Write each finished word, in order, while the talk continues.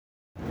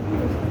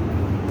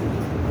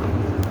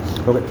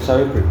Okay,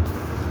 shall we pray?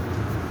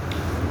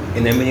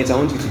 In a minute, I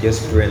want you to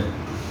just pray and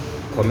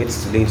commit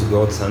today into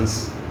God's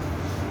hands.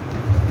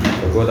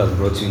 For God has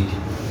brought you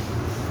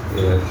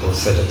for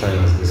such a time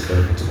as this for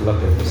a particular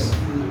purpose.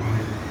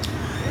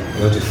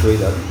 You want to pray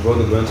that God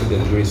will grant you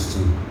the grace to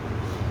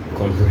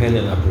comprehend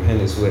and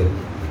apprehend His word.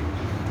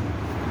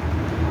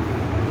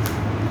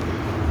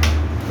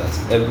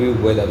 That every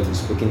word that will be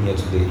spoken here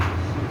today,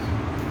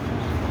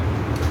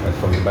 right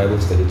from the Bible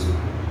study to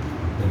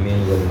the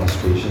main word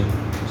illustration,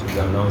 to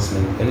the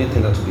announcement,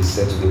 anything that will be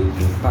said today will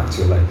impact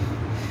your life.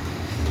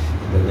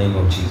 In the name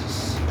of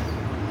Jesus.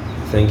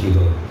 Thank you,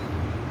 Lord.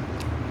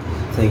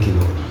 Thank you,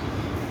 Lord.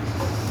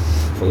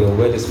 For your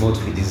word is more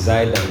to be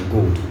desired than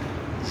gold.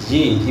 Yea,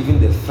 even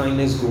the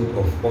finest gold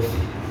of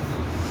Ophir.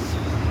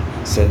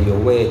 Said, your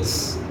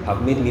words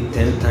have made me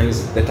 10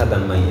 times better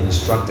than my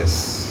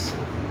instructors.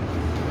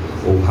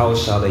 Oh, how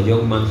shall the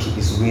young man keep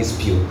his ways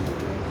pure,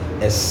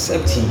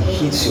 except he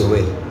heeds your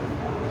word?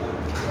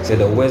 Said,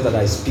 the words that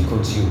I speak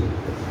unto you,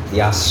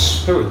 they are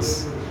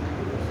spirits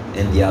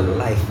and they are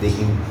life. They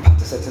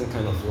impact a certain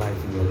kind of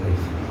life in your life.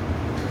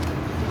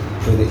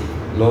 Pray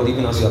that, Lord,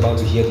 even as you're about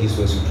to hear these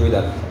words, we pray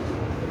that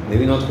may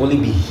we not only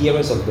be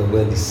hearers of the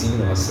word,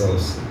 deceiving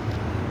ourselves,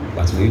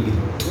 but may we be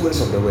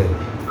doers of the word. In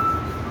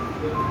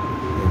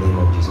the name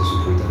of Jesus,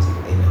 we pray that.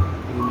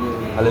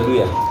 Amen.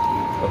 Hallelujah.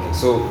 Okay,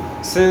 so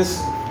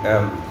since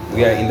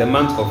we are in the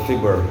month of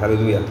February,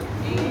 hallelujah,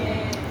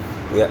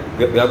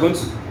 we are going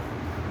to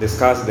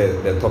discuss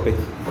the topic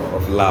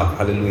of love.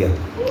 Hallelujah.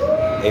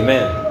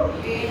 Amen.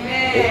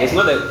 It's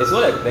not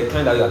the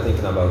kind that you are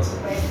thinking about.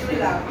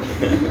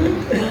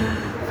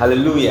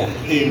 Hallelujah.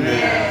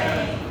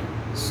 Amen.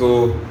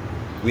 So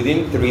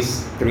within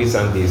three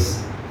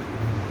Sundays,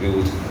 we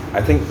would,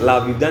 I think,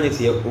 love, we've done it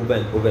here over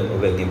and over and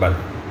over again, but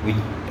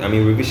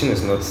revision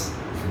is not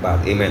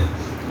bad. Amen.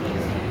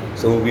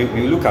 So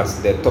we look at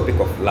the topic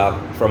of love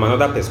from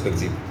another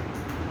perspective.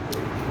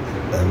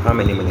 How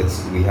many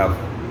minutes we have?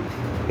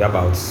 We have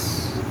about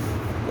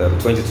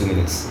 22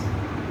 minutes.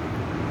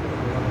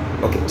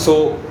 Okay,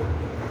 so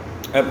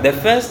the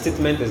first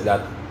statement is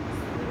that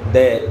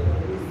the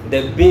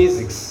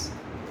basics,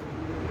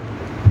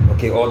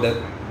 okay, or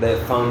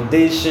the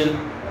foundation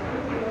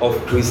of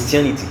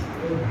Christianity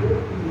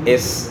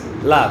is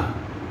love.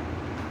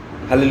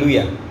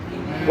 Hallelujah.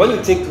 Amen. When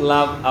you take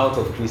love out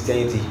of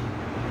Christianity,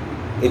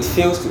 it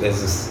fails to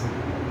exist.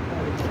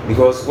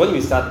 Because when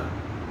you start,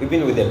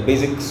 even with the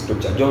basic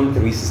scripture, John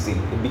 3:16,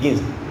 it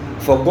begins,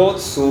 for God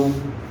so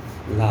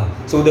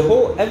loved. So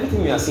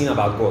everything we are seeing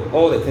about God,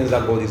 all the things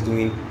that God is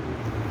doing,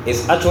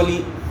 is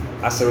actually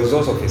as a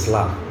result of His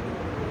love.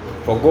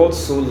 For God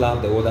so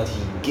loved the world that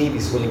He gave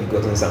His only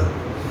begotten Son,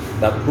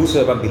 that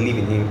whosoever believe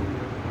in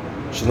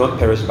Him should not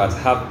perish but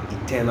have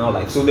eternal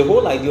life. So the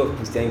whole idea of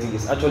Christianity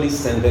is actually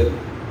centered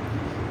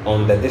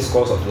on the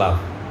discourse of love.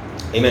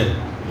 Amen.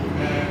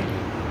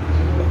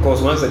 Of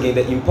course, once again,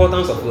 the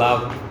importance of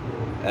love,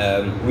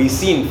 we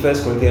see in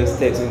 1 Corinthians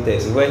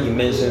 13:13, where he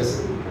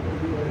mentions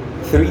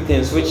 3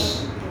 things which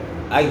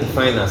I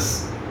define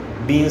as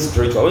being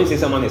spiritual. When you say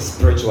someone is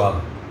spiritual,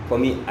 for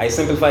me, I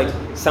simplify it: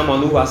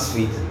 someone who has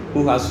faith,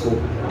 who has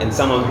hope, and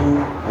someone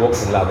who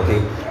walks in love.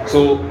 Okay,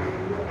 so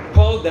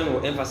Paul then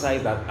will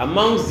emphasize that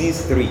amongst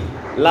these 3,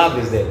 love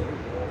is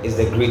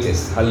the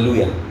greatest.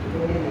 Hallelujah.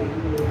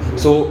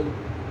 So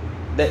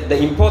the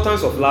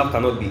importance of love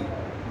cannot be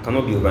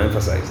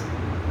overemphasized.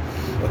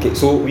 Okay,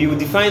 so we will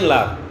define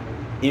love.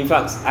 In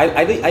fact,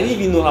 I didn't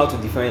even know how to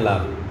define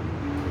love.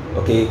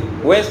 Okay,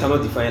 words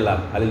cannot define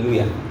love.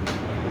 Hallelujah.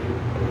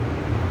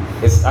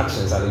 It's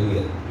actions.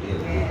 Hallelujah.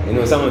 Yeah. You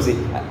know, someone say,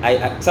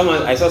 I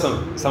saw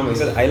someone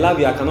said, I love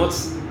you. I cannot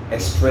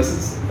express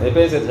it. And the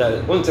person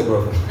said, "Won't you,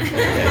 bro?"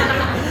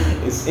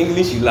 It's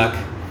English you lack.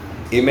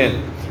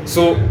 Amen.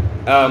 So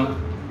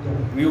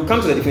we will come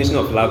to the definition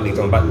of love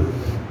later on, but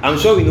I'm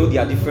sure we know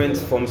there are different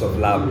forms of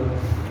love.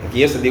 Okay,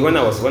 yesterday when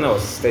I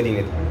was studying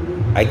it,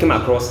 I came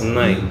across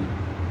 9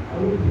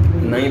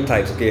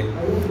 types. Okay,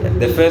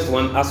 the first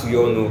one, as we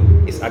all know,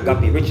 is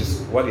agape, which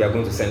is what we are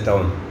going to center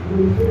on.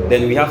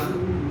 Then we have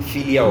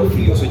philia or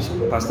philios,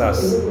 which Pastor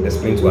has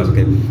explained to us.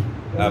 Okay,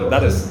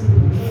 that is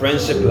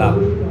friendship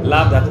love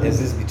that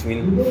exists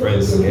between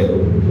friends. Okay,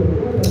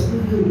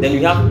 then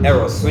we have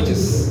eros, which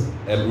is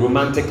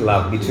romantic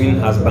love between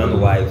husband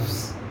and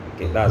wives.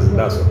 Okay,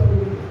 that's all.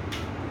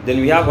 Then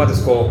we have what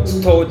is called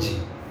storge,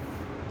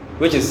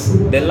 which is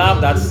the love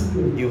that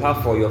you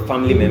have for your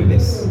family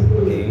members.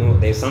 Okay, you know,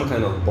 there's some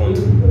kind of bond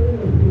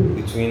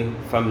between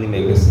family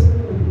members.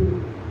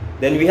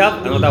 Then we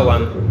have another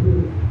one.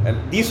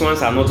 These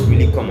ones are not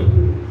really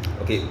common.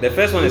 Okay, the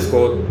first one is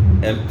called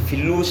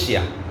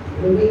philosia,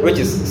 which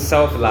is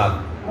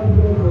self-love.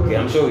 Okay,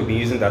 I'm sure we'll be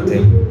using that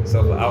term.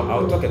 So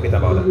I'll talk a bit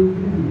about that.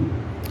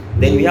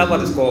 Then we have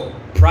what is called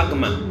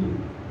pragma,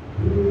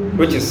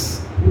 which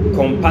is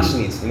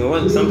compassionate. You know,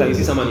 when sometimes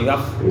you see someone, you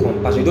have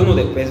compassion. You don't know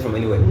the person from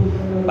anywhere,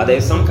 but there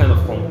is some kind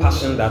of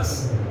compassion that,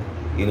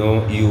 you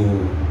know,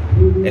 you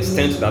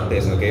extend to that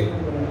person. Okay.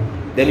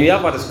 Then we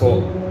have what is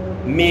called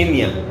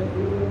mania.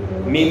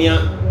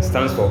 Mania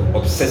stands for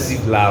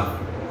obsessive love.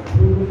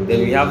 Then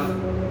we have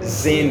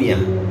xenia,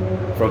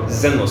 from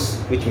xenos,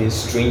 which means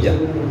stranger.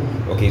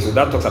 Okay, so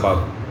that talks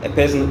about a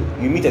person,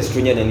 you meet a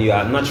stranger, then you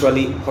are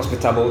naturally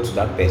hospitable to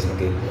that person.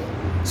 Okay,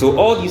 so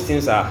all these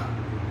things are,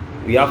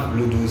 we have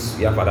ludus,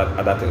 we have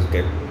other things.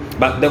 Okay,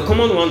 but the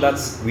common one that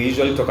we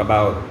usually talk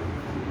about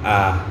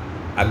are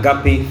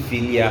agape,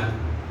 philia,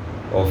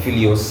 or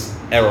philios,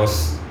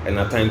 eros, and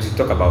at times we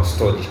talk about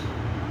storge.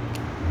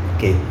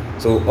 Okay,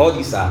 so all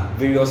these are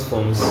various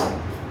forms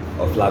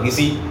of love. You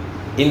see,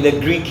 in the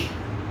Greek,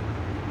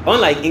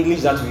 unlike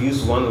English that we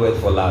use one word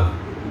for love,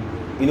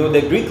 you know,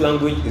 the Greek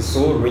language is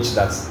so rich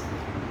that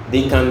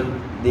they can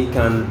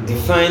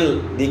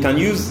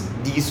use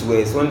these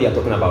words when they are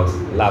talking about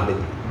love,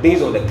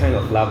 based on the kind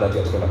of love that you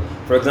are talking about.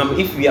 For example,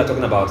 if we are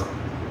talking about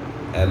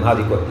how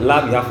do you call it?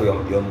 Love you have for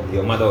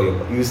your mother, or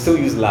you still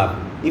use love.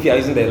 If you are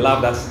using the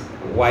love that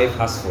wife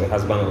has for a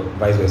husband, or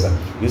vice versa,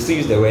 you still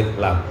use the word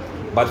love.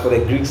 But for the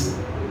Greeks,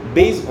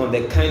 based on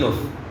the kind of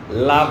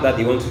love that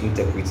they want to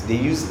interpret, they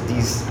use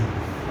these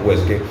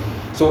words. Okay,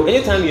 so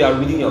anytime you are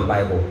reading your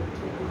Bible,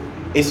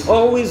 it's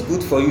always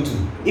good for you to,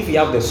 if you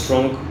have the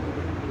strong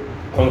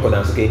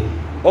concordance, okay,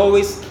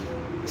 always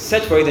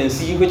search for it and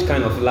see which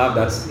kind of love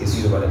that is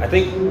used about it. I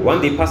think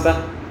one day, Pastor,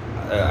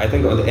 I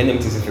think on the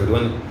NMTC field,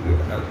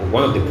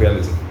 one of the prayer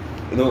meetings,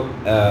 you know,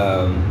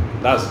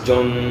 that's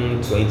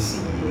John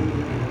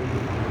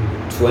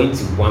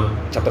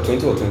 21, chapter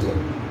 20 or 21,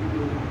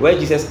 where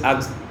Jesus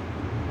asked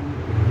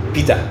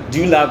Peter, "Do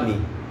you love me?"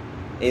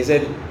 And he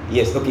said,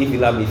 "Yes." "Okay, if you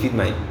love me, feed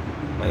my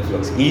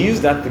flocks." He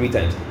used that 3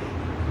 times.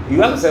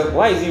 You ask yourself,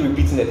 why is he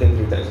repeating the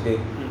 3 times? Okay,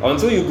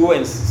 until you go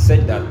and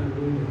search that.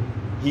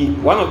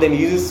 One of them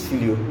uses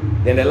filio,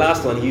 then the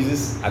last one he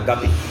uses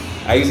agape.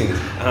 Are using it?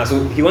 So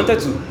he wanted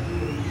to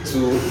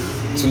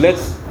let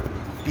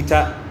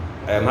Peter,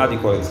 how do you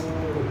call it,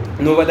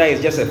 know whether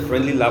it's just a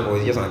friendly love or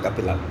it's just an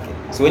agape love. Okay.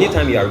 So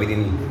anytime you are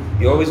reading,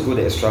 you always go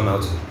the extra mile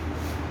to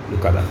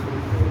look at that.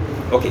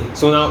 Okay,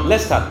 so now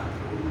let's start.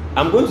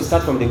 I'm going to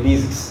start from the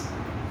basics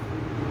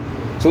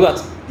so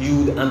that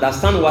you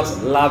understand what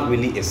love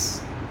really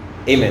is.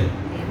 Amen.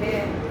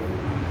 Amen.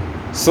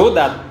 So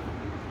that,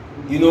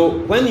 you know,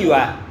 when you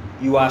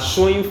are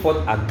showing forth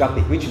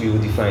agape, which we will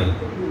define,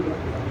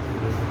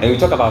 and we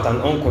talk about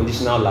an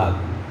unconditional love,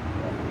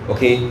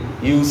 okay,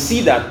 you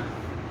see that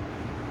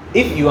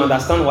if you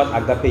understand what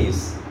agape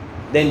is,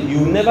 then you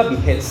will never be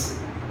hurt,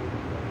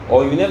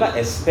 or you never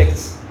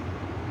expect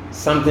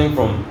something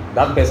from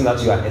that person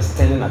that you are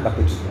extending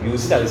agape to. You will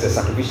see that it's a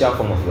sacrificial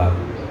form of love.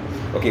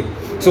 Okay,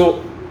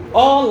 so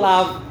all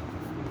love,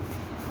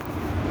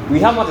 we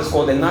have what is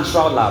called the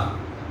natural love.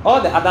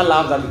 All the other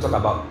loves that we talk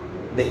about,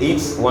 the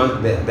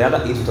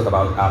other 8 we talk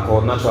about are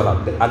called natural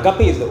love. The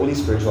agape is the only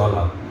spiritual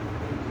love.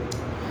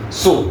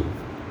 So,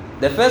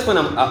 the first point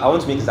I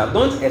want to make is that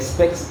don't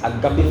expect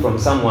agape from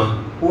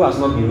someone who has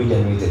not been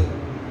regenerated.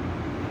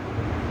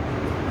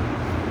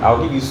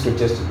 I'll give you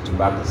scriptures to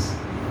back this.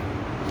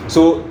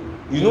 So,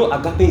 you know,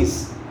 agape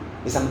is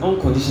an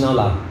unconditional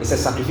love. It's a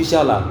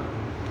sacrificial love.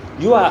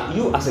 You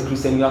as a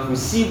Christian, you have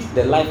received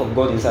the life of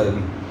God inside of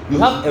you. You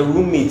have a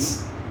roommate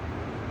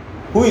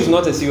who is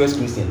not a serious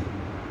Christian.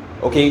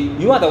 Okay,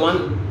 you are the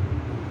one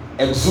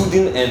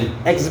exuding and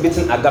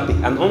exhibiting agape,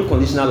 an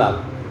unconditional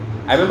love.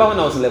 I remember when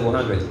I was in level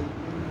 100,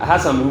 I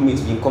had some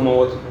roommates in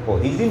Commonwealth Hall.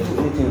 He didn't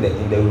do anything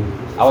in the room.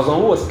 I was the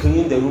one who was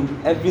cleaning the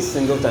room every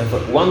single time for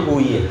 1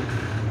 whole year.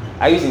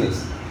 Are you using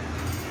this?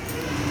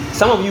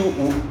 Some of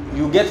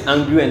you get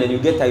angry and then you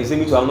get tired. You say,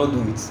 "Me too, I will not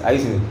do it." Are you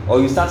using it? Or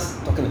you start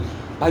talking.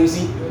 But you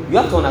see, you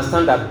have to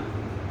understand that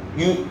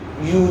you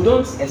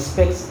don't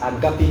expect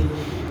agape,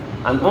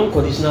 an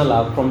unconditional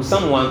love, from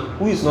someone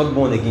who is not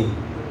born again.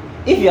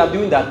 If you are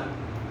doing that,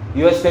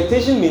 your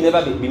expectation may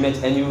never be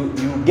met, and you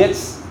get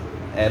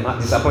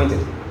disappointed.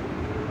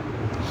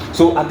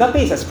 So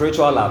agape is a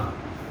spiritual love.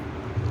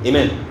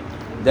 Amen.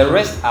 The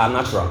rest are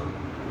natural.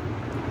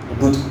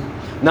 Good.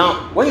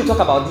 Now, when you talk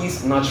about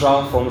these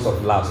natural forms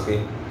of love,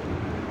 okay,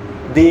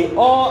 they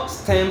all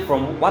stem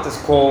from what is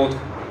called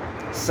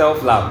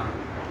self-love.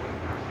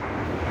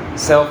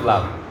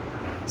 Self-love.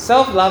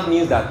 Self-love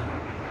means that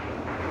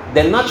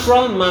the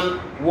natural man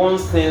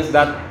wants things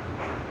that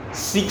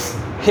seeks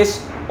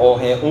his or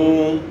her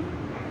own,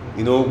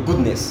 you know,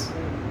 goodness.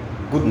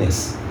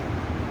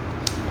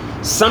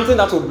 Something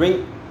that will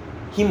bring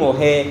him or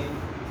her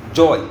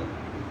joy.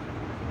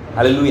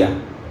 Hallelujah.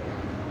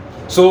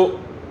 So,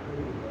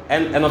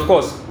 and of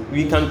course,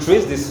 we can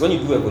trace this, when you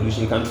do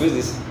evolution, you can trace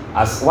this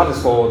as what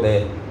is called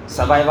the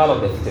survival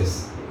of the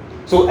fittest.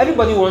 So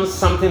everybody wants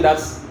something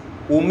that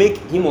will make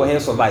him or her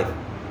survive.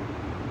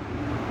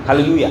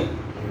 Hallelujah.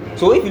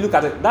 So if you look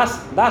at it, that's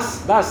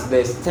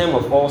the stem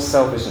of all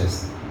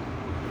selfishness.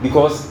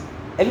 Because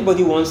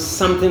everybody wants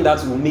something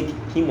that will make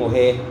him or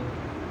her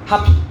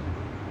happy.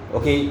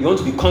 Okay, you want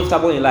to be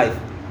comfortable in life.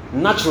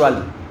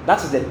 Naturally,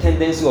 that is the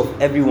tendency of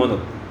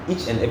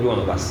each and every one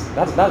of us.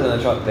 That's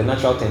the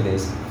natural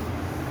tendency.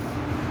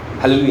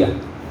 Hallelujah.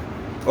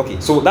 Okay,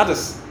 so that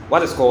is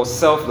what is called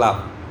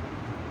self-love.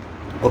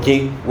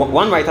 Okay,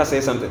 one writer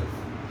says something.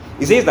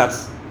 He says that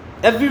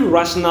every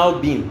rational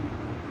being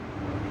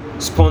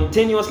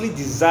spontaneously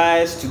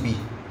desires to be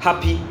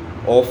happy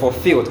or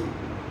fulfilled,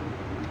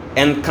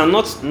 and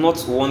cannot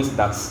not want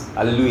that.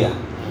 Hallelujah.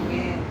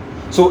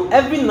 Amen. So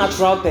every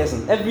natural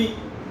person,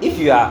 if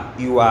you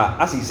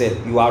are, as he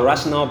said, you are a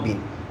rational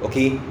being,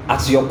 okay,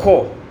 at your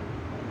core,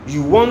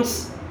 you want,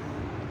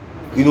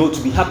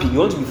 to be happy, you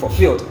want to be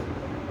fulfilled.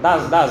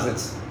 That's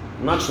it.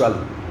 Naturally,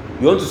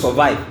 you want to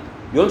survive.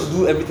 You want to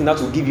do everything that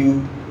will give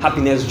you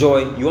happiness,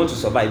 joy. You want to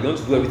survive. You want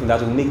to do everything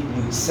that will make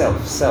you self.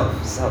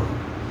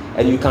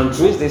 And you can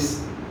trace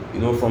this,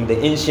 from the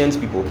ancient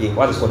people, okay,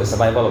 what is called the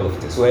survival of the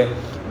fittest, where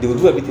they will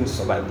do everything to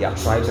survive, their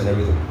tribes and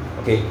everything,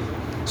 okay.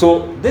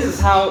 So this is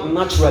how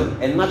naturally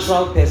a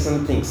natural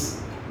person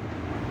thinks.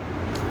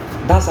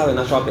 That's how a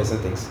natural person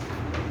thinks.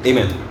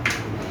 Amen.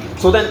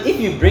 So then, if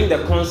you bring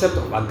the concept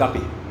of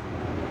agape,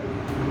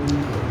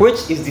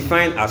 which is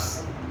defined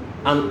as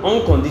an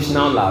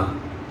unconditional love,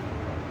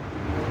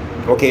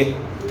 okay,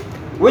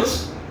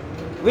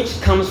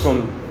 which comes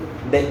from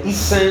the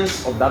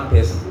essence of that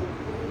person,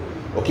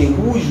 okay,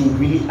 who you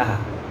really are.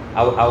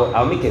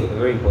 I'll make a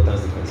very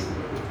important difference.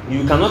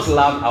 You cannot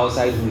love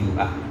outside who you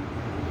are,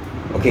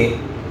 okay.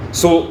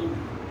 So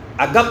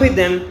agape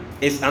then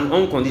is an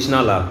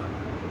unconditional love.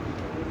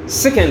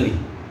 Secondly,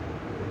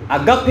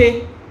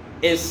 agape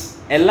is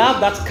a love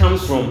that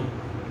comes from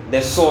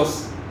the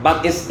source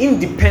but is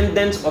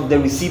independent of the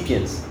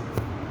recipients.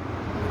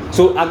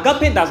 So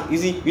agape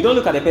you don't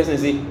look at the person and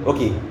say,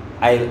 okay,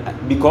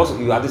 because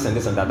you are this and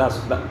this and that,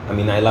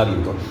 I love you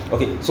because.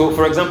 Okay, so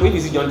for example, if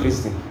you see John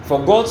 3:16,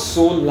 for God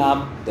so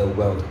loved the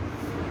world,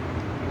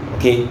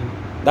 okay,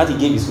 that he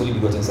gave his only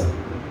begotten son.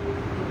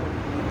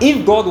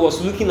 If God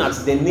was looking at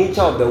the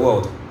nature of the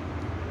world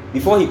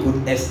before he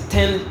could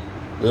extend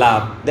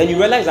love, then you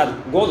realize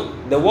that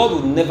the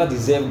world would never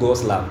deserve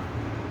God's love.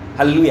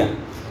 Hallelujah.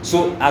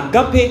 So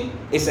agape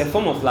is a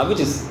form of love which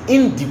is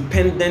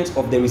independent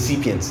of the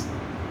recipients.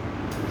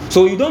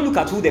 So you don't look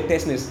at who the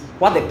person is,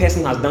 what the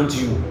person has done to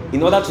you,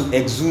 in order to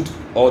exude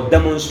or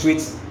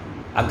demonstrate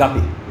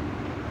agape.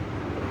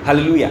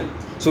 Hallelujah.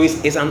 So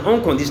it's an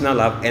unconditional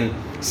love. And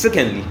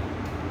secondly,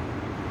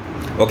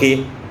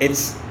 okay,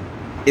 it's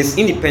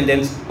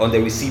independent on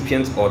the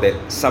recipient or the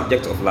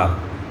subject of love.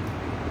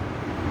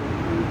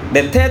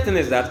 The third thing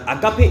is that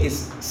agape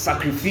is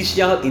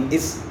sacrificial in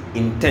its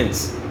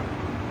intent.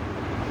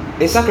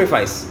 A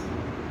sacrifice.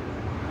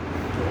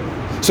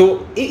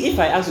 So if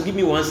I ask you, give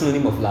me one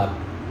synonym of love,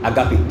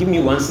 agape. Give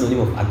me one synonym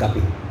of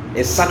agape.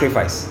 A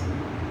sacrifice.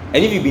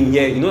 And if you've been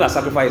here, you know that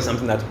sacrifice is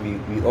something that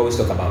we always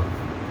talk about.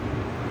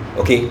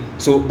 Okay,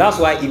 so that's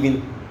why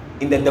even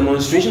in the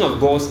demonstration of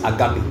God's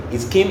agape,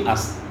 it came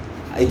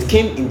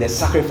in the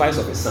sacrifice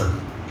of his son.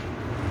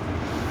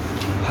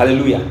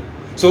 Hallelujah.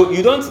 So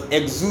you don't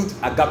exude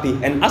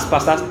agape, and as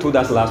Pastor told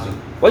us last week,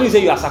 when you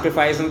say you are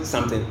sacrificing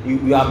something,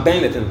 you are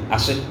buying the thing.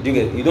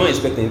 You don't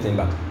expect anything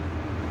back.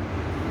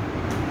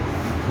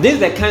 This is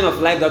the kind of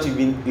life that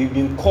you've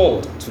been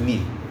called to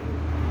live.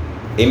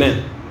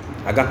 Amen.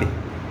 Agape.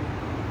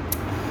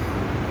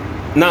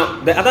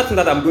 Now, the other thing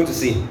that I'm going to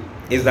say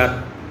is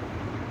that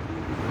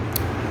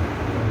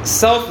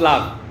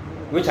self-love,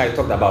 which I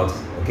talked about,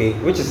 okay,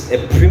 which is a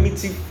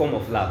primitive form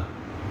of love,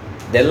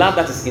 the love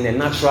that is in a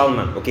natural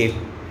man, okay,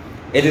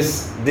 it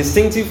is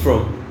distinctive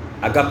from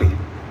agape.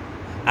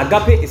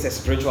 Agape is a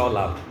spiritual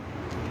love.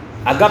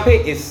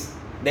 Agape is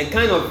the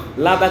kind of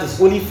love that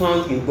is only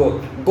found in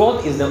God.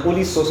 God is the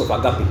only source of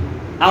agape.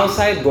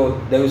 Outside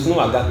God, there is no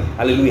agape.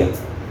 Hallelujah.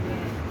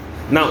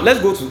 Now, let's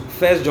go to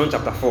 1 John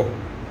chapter 4,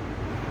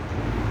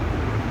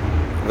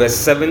 verse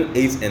 7,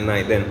 8, and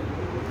 9. Then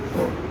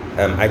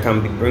I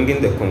can be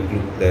bringing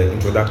the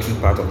introductory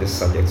part of this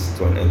subject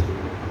to an end.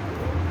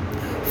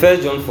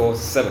 1 John 4,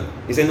 7.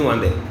 Is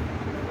anyone there?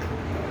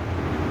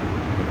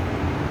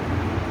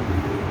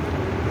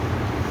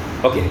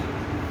 Okay.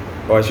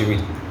 Or I should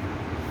read.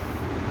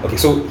 Okay,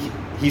 so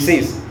he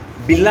says,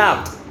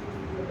 beloved.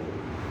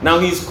 Now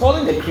he's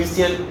calling the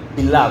Christian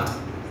beloved.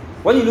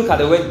 When you look at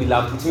the word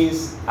beloved, it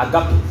means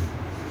agape.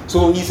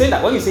 So he's saying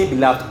that when you say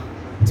beloved,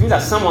 it means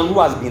that someone who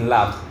has been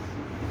loved.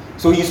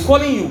 So he's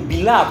calling you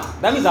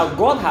beloved. That means that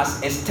God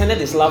has extended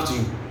his love to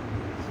you.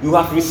 You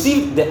have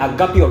received the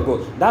agape of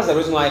God. That's the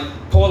reason why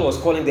Paul was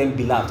calling them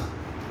beloved.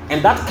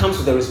 And that comes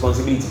with the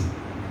responsibility.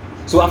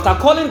 So after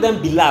calling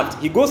them beloved,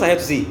 he goes ahead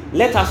to say,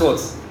 let us what?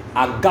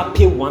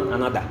 Agape one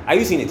another. Are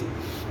you seeing it?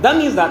 That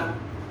means that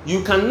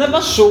you can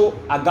never show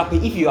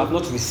agape if you have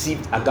not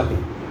received agape.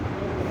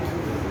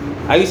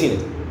 Are you seeing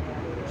it?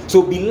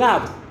 So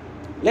beloved,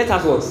 let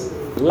us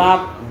what?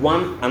 Love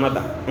one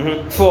another.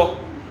 For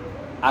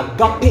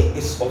agape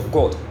is of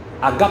God.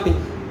 Agape,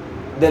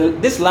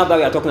 this love that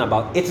we are talking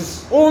about, it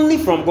is only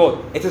from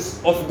God. It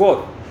is of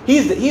God. He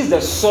is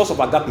the source of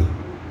agape.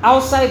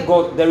 Outside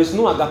God, there is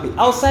no agape.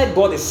 Outside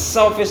God is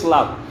selfish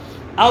love.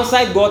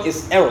 Outside God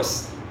is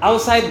eros.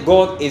 Outside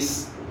God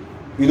is,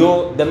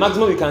 the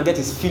maximum you can get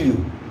is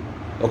filial.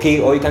 Okay,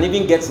 or you can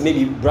even get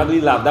maybe brotherly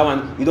love. That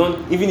one, you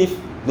don't, even if,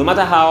 no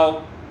matter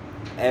how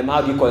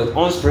do you call it,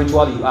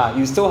 unspiritual you are,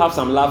 you still have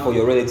some love for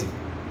your relative.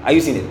 Are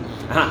you seeing it?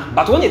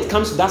 But when it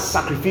comes to that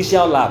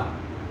sacrificial love,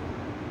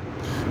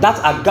 That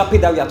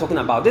agape that we are talking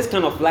about, this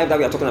kind of life that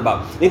we are talking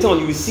about. Later on,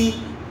 you will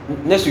see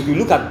next week. You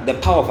look at the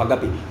power of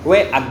agape,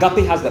 where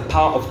agape has the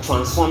power of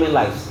transforming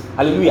lives.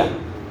 Hallelujah.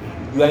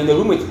 You are in the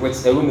room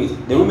with a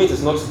roommate. The roommate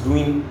is not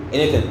doing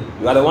anything.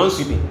 You are the one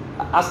sweeping.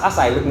 As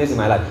I witnessed in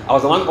my life, I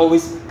was the one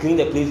always cleaning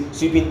the place,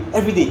 sweeping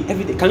every day.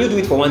 Can you do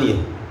it for 1 year?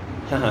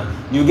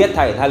 You get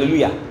tired.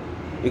 Hallelujah.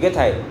 You get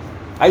tired.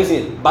 Are you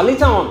seeing it? But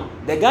later on,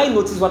 the guy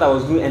noticed what I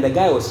was doing, and the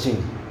guy was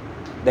changed.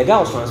 The guy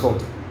was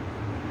transformed.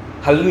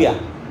 Hallelujah.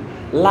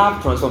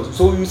 Love transforms.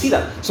 So you see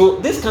that. So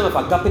this kind of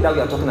agape that we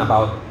are talking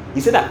about,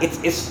 he said that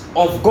it is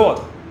of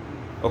God.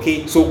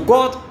 Okay. So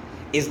God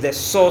is the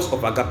source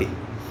of agape.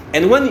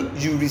 And when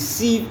you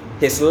receive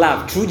his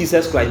love through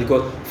Jesus Christ,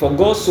 because for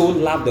God so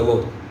loved the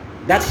world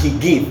that he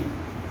gave.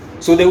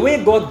 So the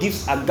way God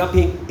gives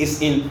agape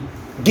is in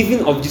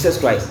giving of Jesus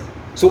Christ.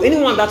 So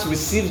anyone that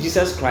receives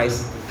Jesus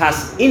Christ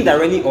has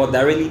indirectly or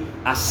directly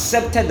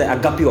accepted the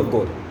agape of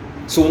God.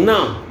 So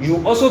now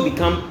you also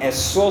become a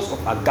source of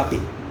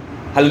agape.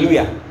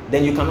 Hallelujah.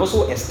 Then you can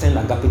also extend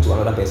agape to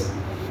another person.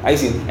 I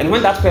see. And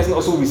when that person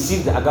also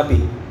receives the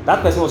agape,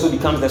 that person also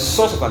becomes the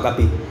source of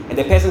agape, and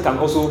the person can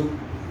also,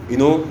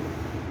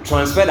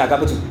 transfer the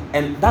agape to.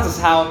 And that is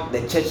how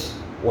the church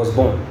was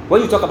born.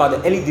 When you talk about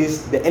the early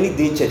days, the early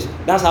day church,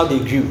 that's how they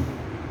grew.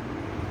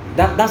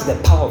 That's the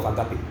power of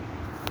agape.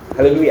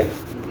 Hallelujah.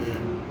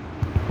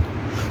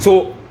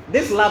 So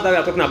this love that we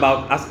are talking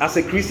about as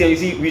a Christian, you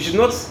see, we should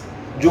not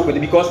joke with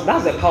it, because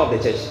that's the power of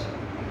the church.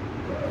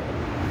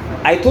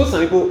 I told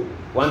some people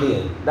one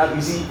day that,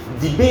 you see,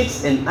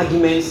 debates and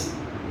arguments,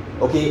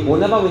 will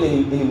never win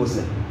any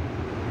Muslim.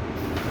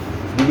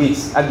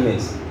 Debates,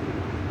 arguments.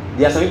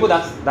 There are some people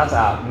that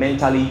are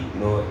mentally,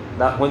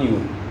 that when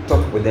you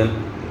talk with them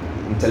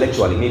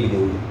intellectually, maybe they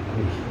will.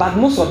 But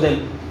most of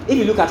them, if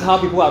you look at how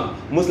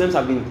Muslims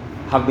have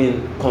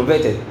been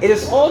converted, it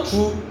is all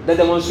through the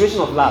demonstration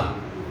of love.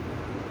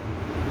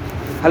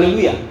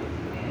 Hallelujah.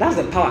 That's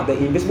the power, the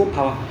invisible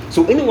power.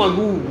 So anyone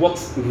who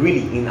walks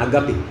really in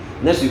agape,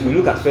 next week we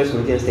look at 1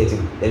 Corinthians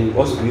 13, then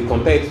we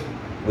compare it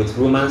with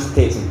Romans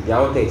 13. They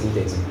are all 13.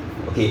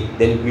 Okay,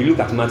 then we look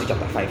at Matthew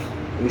chapter 5.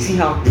 And we see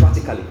how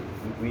practically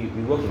we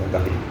work in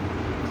agape.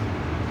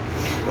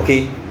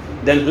 Okay,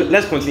 then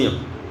let's continue.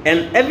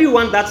 And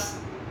everyone that's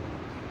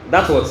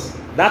agape,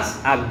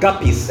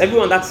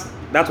 everyone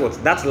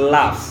that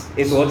loves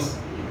is what?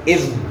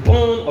 Is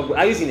born of God.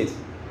 Are you seeing it?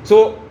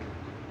 So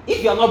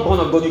if you are not born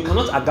of God, you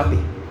cannot agape.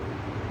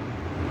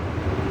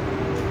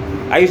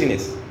 Are you seeing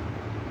it?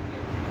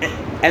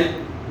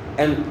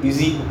 And you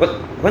see, but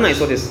when I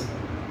saw this,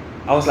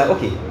 I was like,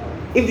 okay,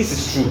 if this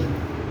is true,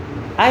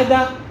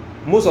 either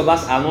most of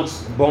us are not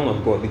born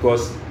of God,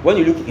 because when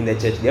you look in the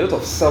church, there are a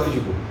lot of selfish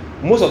people.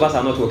 Most of us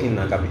are not working in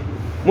agape.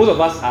 Most of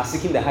us are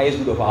seeking the highest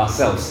good of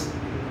ourselves.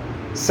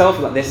 The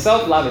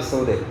self-love is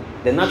still there.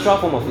 The natural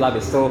form of love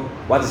is still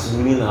what is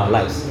ruling our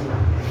lives.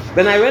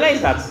 Then I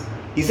realized that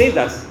he says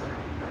that,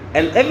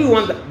 and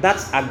everyone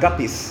that's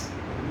agape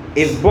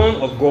is born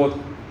of God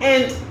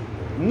and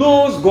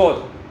knows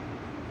God.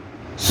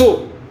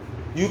 So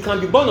you can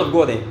be born of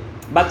God,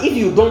 but if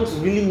you don't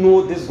really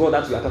know this God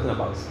that we are talking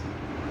about,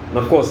 and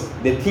of course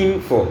the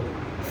theme for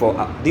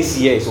this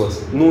year is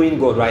what? Knowing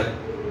God, right?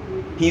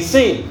 He's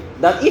saying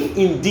that if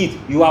indeed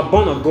you are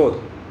born of God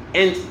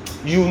and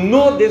you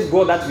know this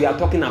God that we are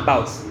talking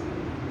about,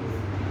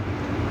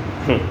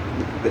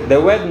 the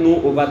word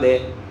 "know" over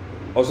there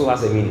also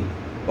has a meaning.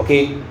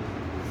 Okay,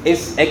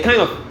 it's a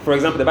kind of, for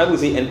example, the Bible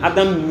says, and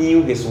Adam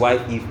knew his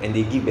wife Eve, and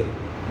they gave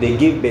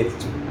birth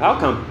to. How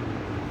come?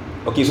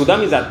 Okay, so that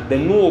means that the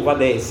 "know" over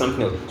there is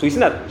something else. So you see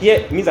that here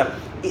it means that,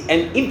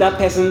 and if that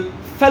person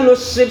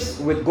fellowships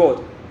with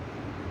God,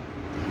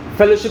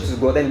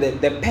 then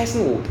the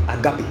person will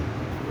agape.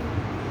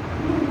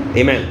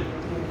 Amen.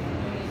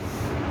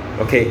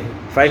 Okay,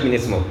 5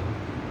 minutes more.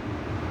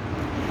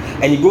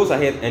 And he goes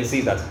ahead and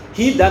says that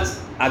he that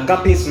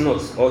agapes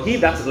not, or he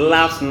that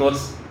loves not,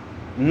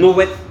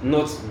 knoweth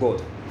not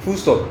God. Full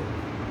stop.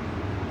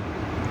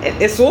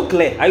 It's so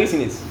clear. Are you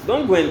seeing it?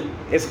 Don't go and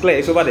it's clear.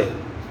 It's over there.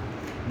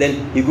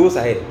 Then he goes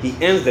ahead. He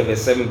ends the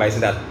verse 7 by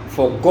saying that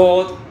for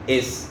God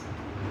is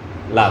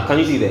love. Can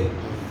you see there?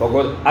 For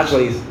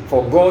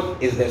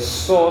God is the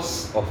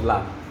source of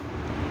love.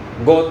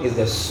 God is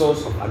the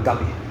source of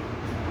agape.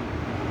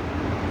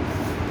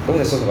 God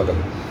is the source of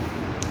agape.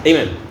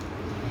 Amen.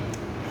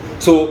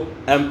 So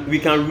we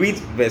can read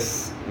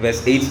verse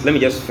 8. Let me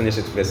just finish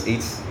it. Verse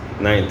 8,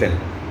 9, 10.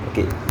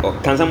 Okay. Or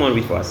can someone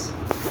read for us?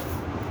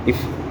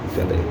 If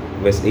you're there.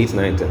 Verse 8,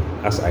 9, 10.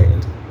 As I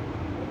end.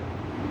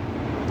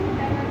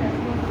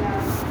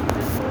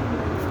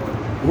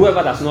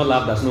 Whoever does not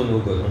love does not know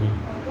God.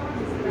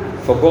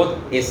 For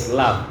God is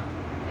love.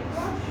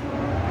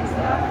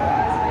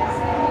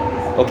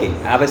 Okay,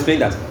 I have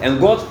explained that. And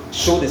God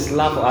showed his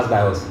love for us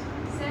by us,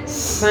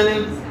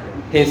 sending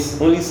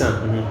his only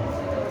son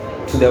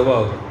to the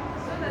world,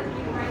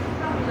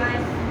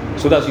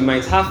 so that we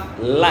might have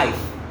life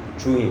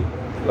through him.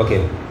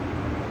 Okay.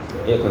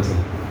 Yeah,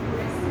 continue.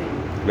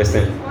 Verse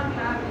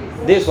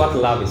 10. This is what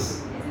love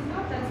is.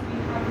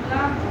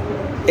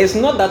 It's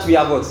not that we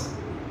have what?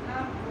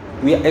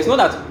 It's not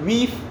that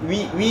we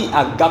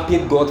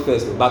agape God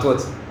first, but what?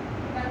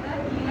 But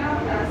that he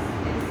loved us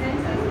and sent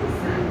us his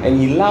son. And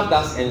he loved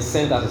us and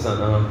sent us his son.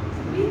 To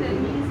be the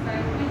means by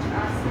which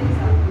our sins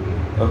are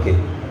forgiven. Okay.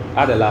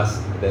 Add the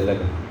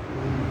 11.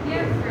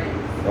 Dear friends,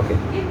 Okay.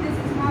 if this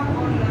is how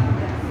God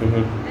loved us,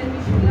 then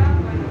we should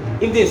love one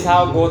another. If this is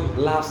how God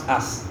loves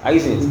us, are you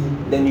seeing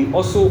it? Then we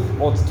also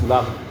ought to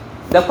love.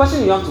 The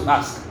question you have to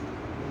ask,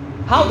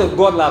 how did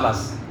God love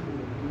us?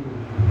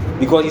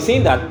 Because he's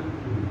saying that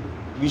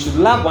we should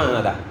love one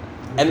another.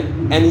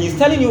 And he's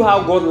telling you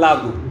how God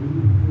loved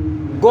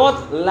you.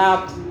 God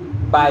loved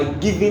by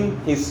giving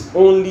his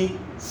only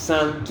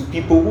son to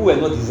people who were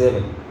not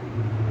deserving.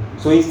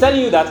 So he's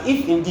telling you that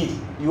if indeed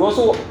you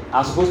also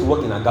are supposed to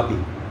work in agape,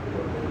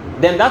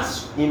 then that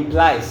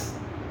implies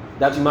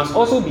that you must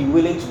also be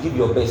willing to give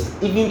your best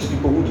even to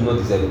people who do not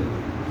deserve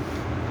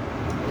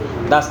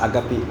it. That's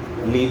agape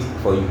laid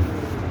for you.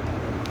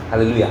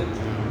 Hallelujah.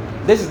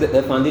 This is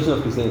the foundation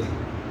of Christianity.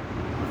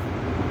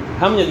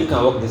 How many of you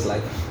can walk this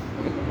life?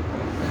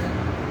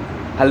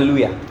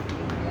 Hallelujah.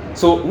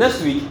 So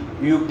next week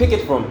you pick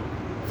it from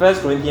 1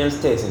 Corinthians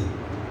 13.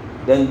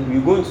 Then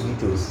you go into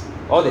details.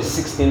 All the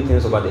 16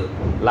 things over there.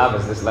 Love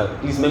is this life.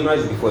 Please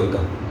memorize it before you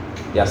come.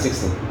 There are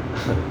 16.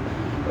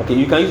 Okay,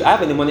 you can use. I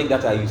have a mnemonic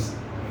that I use.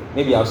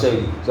 Maybe I'll share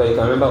with you so you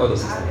can remember all the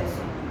 16.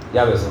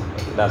 Yeah,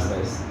 okay, that's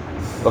nice.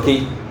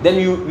 Okay, then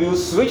you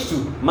switch to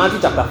Matthew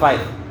chapter 5.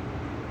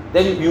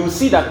 Then you will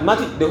see that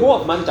the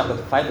whole of Matthew chapter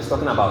 5 is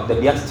talking about the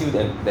Beatitude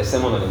and the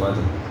Sermon on the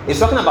Mountain. It's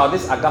talking about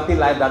this agape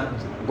life that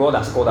God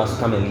has called us to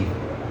come and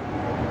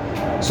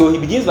live. So he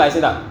begins by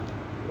saying that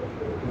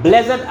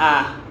blessed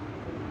are,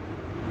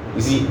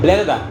 you see,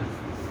 blessed are.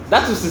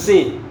 That is to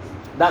say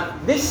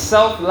that this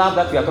self-love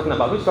that we are talking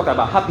about, which talk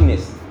about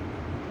happiness,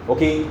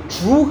 okay,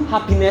 true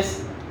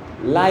happiness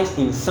lies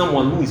in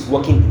someone who is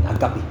working in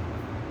agape.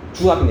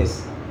 True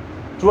happiness.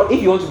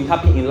 If you want to be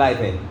happy in life,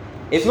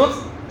 it's not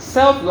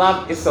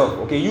self-love itself,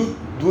 okay, you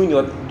doing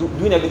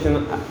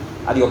everything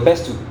at your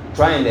best to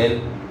try and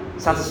then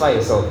satisfy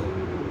yourself.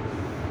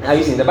 Are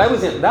you seeing? The Bible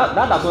is saying that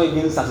does not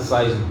even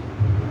satisfy you.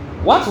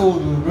 What will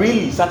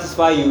really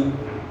satisfy you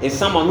is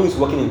someone who is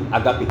working in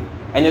agape.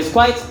 And it's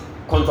quite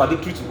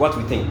contradictory to what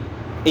we think.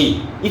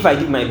 Hey, if I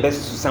give my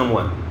best to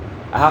someone,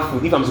 I have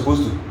food. If I'm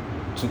supposed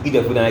to eat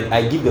the food and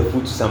I give the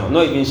food to someone,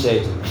 not even share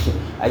it,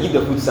 I give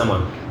the food to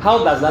someone,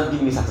 how does that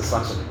give me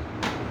satisfaction?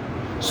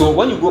 So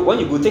when you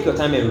go take your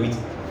time and read,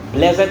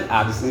 blessed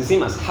are this, the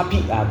same as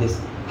happy are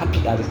this,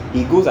 happy are this.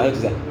 He goes ahead to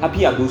say,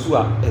 happy are those who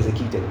are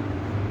persecuted.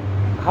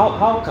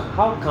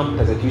 How come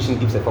persecution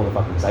gives a form of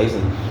happiness? Are you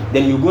saying?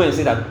 Then you go and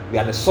say that we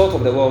are the salt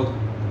of the world.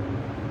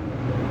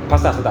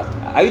 Pastor said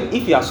that.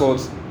 If you are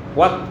salt,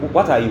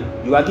 what are you?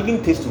 You are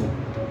giving taste to.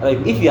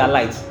 If you are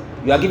light,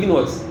 you are giving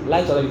what?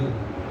 Light to other people.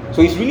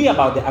 So it's really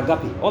about the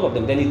agape, all of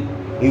them. Then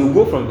it will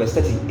go from verse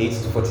 38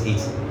 to 48.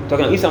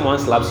 Talking about if someone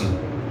slaps you,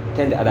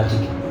 turn the other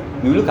cheek.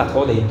 You look at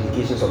all the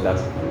implications of that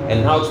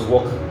and how to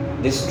walk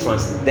this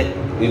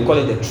we call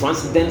it the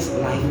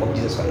transcendent life of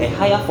Jesus Christ, a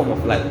higher form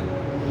of life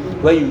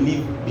where you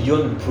live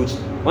beyond reproach.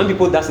 When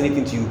people does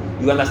anything to you,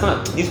 you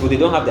understand these people, they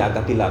don't have the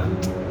agape love.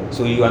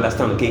 So you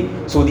understand, okay?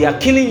 So they are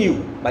killing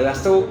you, but you are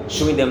still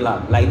showing them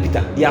love. Like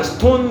Peter, they are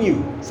stoning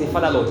you. Say,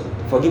 Father Lord,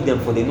 forgive them,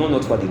 for they know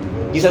not what they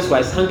do. Jesus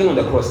Christ hanging on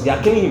the cross, they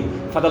are killing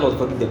him. Father Lord,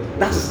 forgive them.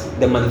 That is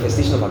the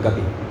manifestation of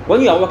agape.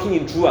 When you are walking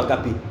in true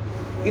agape,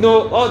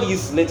 all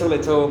these little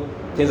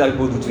things that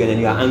people do to you, and then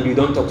you are angry, you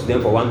don't talk to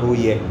them for one whole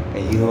year,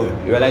 and you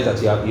realize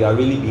that you are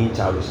really being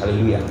childish.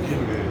 Hallelujah.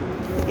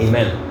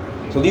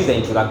 Amen. So this is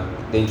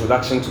the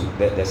introduction to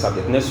the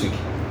subject. Next week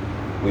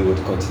we will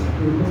continue.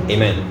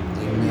 Amen.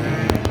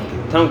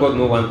 Thank God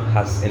no one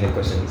has any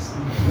questions.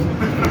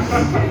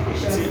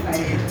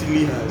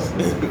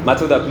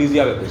 Matilda, please, do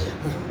you have a question?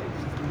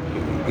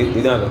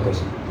 You don't have a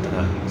question.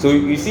 So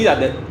you see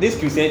that this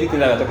Christianity thing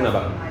that we're talking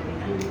about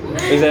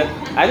is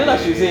I know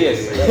that you say yes.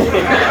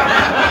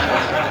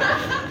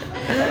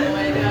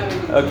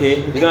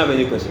 Okay, you don't have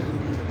any question.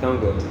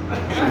 Thank God.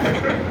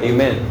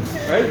 Amen.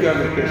 If you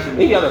have a question,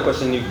 if you have a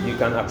question, you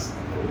can ask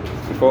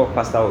before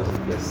Pastor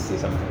would say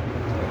something.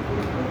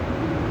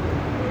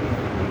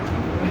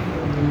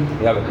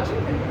 You have a question?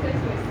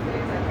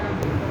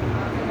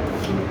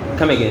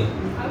 Come again.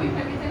 Are we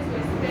permitted to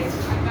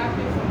expect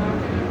agape from our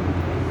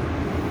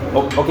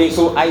parents? Okay,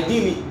 so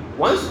ideally,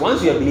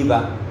 once you're a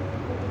believer,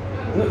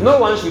 no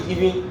one should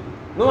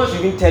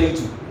even tell you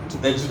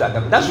to exude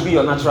agape. That should be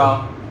your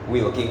natural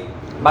way, okay?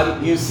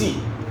 But you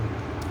see,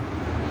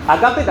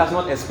 agape does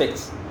not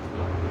expect.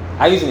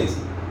 Are you using it?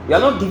 You are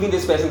not giving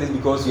this person this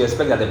because you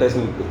expect that the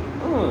person will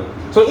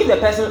pay. So if the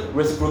person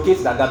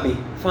reciprocates the agape,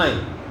 fine.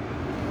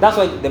 That's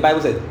why the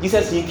Bible said,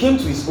 Jesus, he came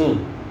to his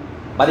own,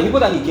 but the people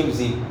that he came to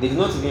save, they did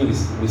not even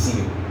receive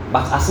him.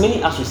 But as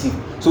many as received.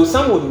 So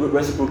some would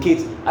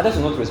reciprocate, others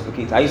will not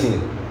reciprocate. Are you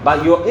seeing it?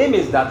 But your aim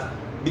is that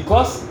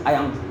because I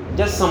am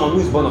just someone who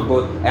is born of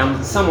God, I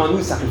am someone who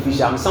is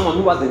sacrificial, I'm someone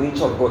who has the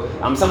nature of God,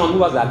 I'm someone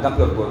who has the agape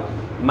of God.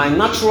 My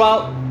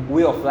natural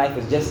way of life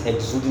is just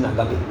exuding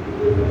agape.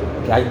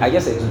 Okay, I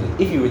just exude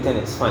it. If you return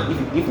it, it's fine.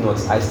 If not,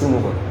 I still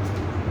move on.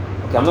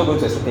 Okay, I'm not going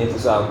to expect anything,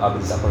 so I'll be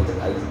disappointed.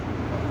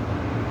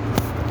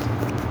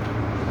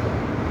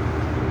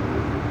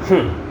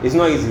 It's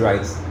not easy,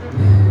 right?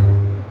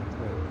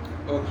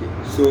 Okay,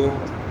 so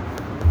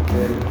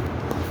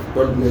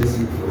God bless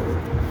you for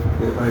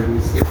the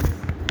Bible says.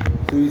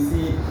 So you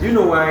see, do you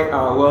know why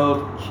our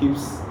world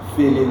keeps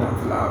failing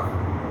at love?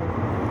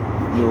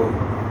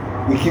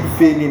 We keep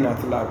failing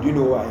at love. Do you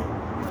know why?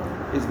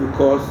 It's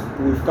because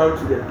we've come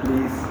to the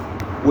place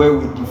where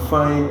we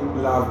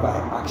define love by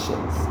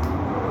actions.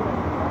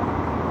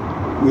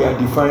 We are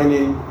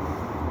defining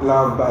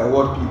love by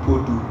what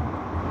people do.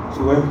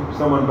 So when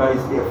someone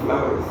buys their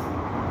flowers,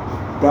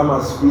 that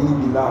must really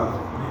be love.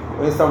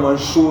 When someone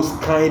shows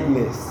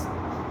kindness,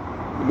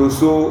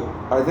 so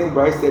I think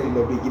Bright said in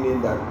the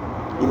beginning that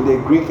in the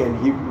Greek and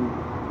Hebrew,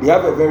 they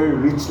have a very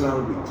rich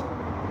language.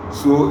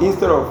 So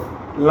instead of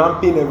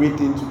lumping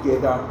everything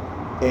together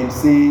and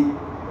say,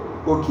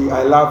 okay,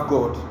 I love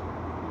God,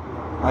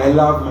 I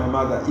love my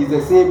mother, it's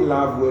the same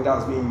love word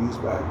that's being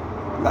used by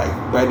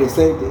the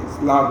sentence,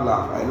 love,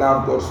 I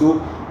love God.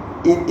 So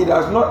it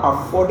has not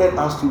afforded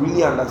us to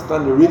really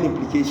understand the real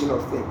implication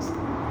of things.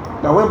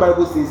 Now when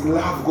Bible says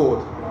love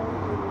God,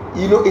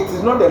 it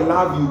is not the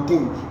love you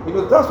think.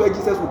 That's why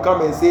Jesus will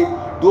come and say,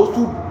 those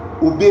who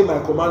obey my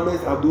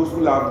commandments are those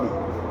who love me.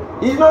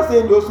 He's not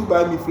saying those who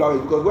buy me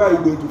flowers, because where are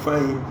you going to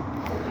find him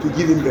to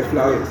give him the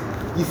flowers?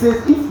 He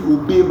says, if you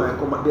obey my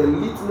command, the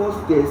litmus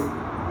test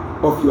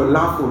of your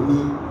love for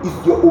me is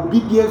your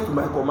obedience to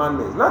my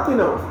commandments, nothing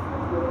else.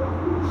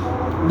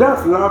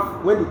 That's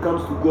love when it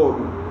comes to God.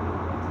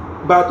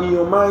 But in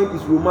your mind,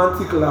 it's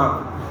romantic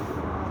love.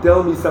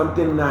 Tell me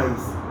something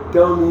nice.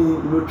 Tell me,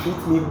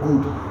 treat me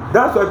good.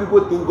 That's why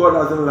people think God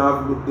doesn't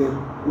love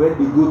them when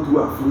they go through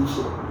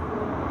affliction.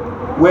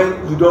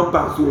 When you don't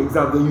pass your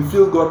exam, then you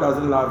feel God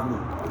doesn't love me.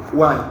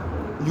 Why?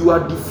 You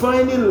are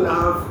defining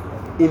love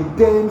in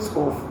terms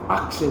of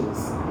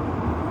actions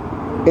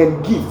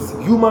and gifts,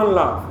 human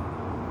love.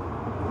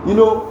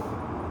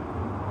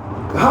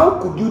 How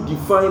could you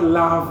define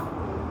love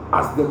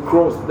as the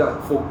cross,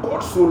 that for God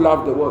so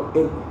loved the world?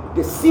 And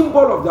the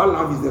symbol of that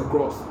love is the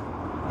cross.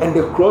 And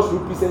the cross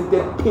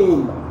represented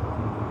pain,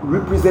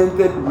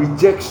 represented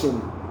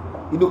rejection.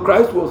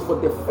 Christ was, for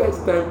the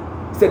first time,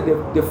 he said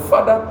the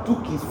Father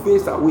took his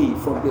face away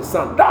from the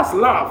Son. That's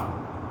love.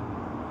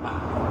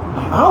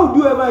 How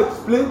do you ever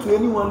explain to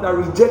anyone that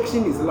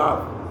rejection is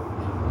love?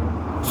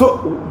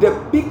 So the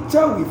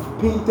picture we've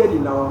painted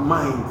in our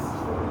minds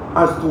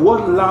as to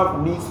what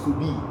love needs to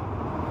be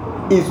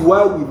is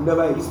why we've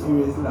never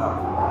experienced love.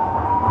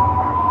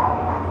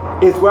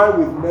 It's why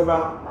we've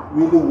never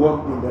really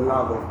walked in the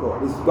love of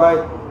God. It's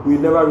why we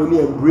never really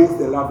embrace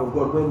the love of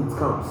God when it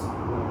comes.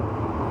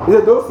 He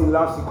said, those he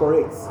loves, he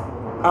corrects.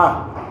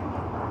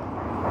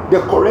 The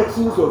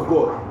corrections of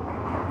God.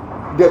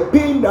 The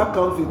pain that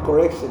comes with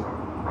correction.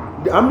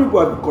 How many people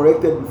have been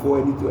corrected before?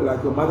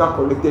 Like your mother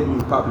corrected you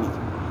in public.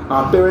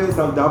 Our parents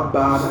have that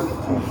bad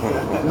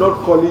attitude,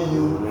 not calling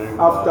you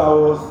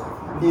afterwards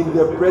in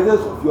the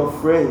presence of your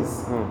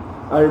friends.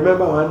 I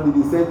remember one day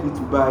they sent me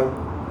to buy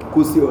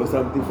Kusi or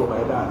something for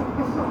my dad.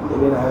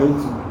 And then I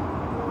went to,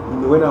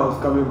 when I was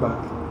coming back,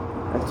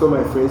 I saw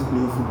my friends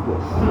playing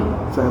football.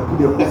 So I put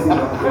the Kusi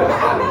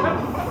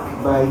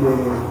by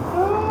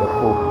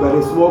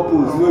the small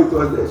pools. It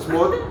was the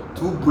small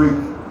 2 brick.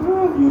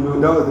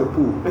 That was the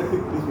pool.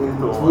 And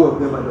 2 of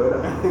them and the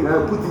other. And I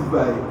put it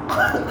by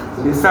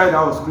the side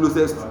that was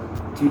closest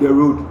to the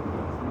road.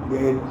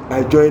 Then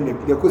I joined them.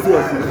 The Kusi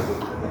was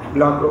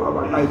black.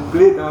 I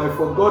played and I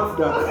forgot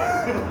that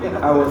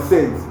I was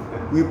sent.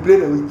 We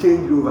played and we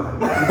changed over.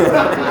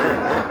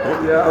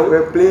 We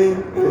were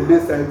playing from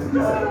this side to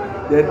this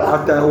side. Then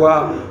after a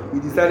while, we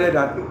decided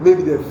that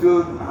maybe the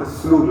field is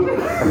slow.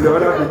 And the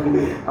other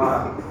people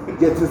are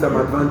getting some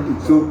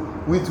advantage. So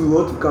we too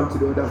want to come to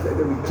the other side.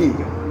 Then we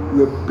changed. We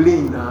were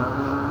playing,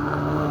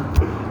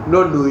 not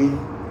knowing.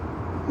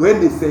 When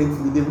they sent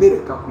me, they made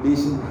a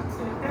calculation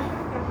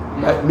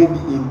that maybe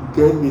in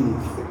 10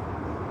 minutes,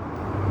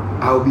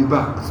 I'll be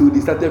back. So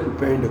they started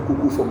preparing the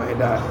cuckoo for my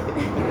dad.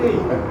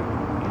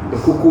 The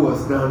cuckoo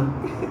was done.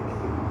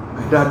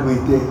 My dad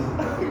waited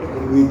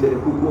and waited. The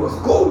cuckoo was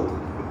cold.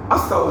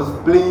 As I was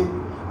playing,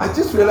 I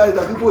just realized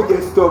that people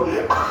just stopped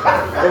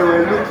and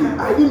were looking.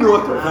 I didn't know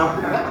what was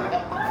happening.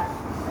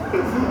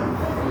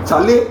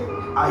 Charlie,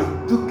 I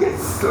took a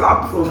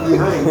slap from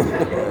behind.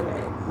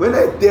 When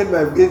I turned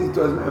my face, it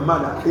was my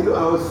mother. I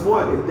was small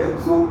at the time,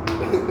 so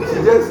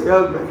she just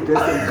held my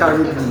chest and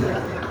carried me.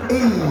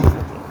 Hey!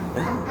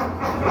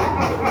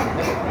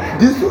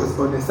 This was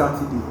on a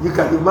Saturday. You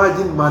can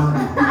imagine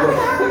Monday,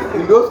 because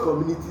in those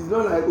communities, it's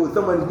not like,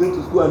 someone is going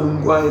to school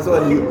and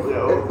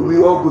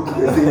we all go to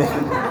the same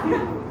school.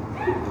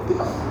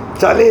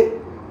 Charlie,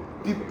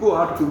 people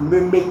had to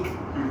mimic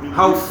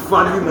how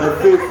funny my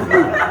face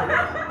looked.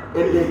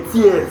 And the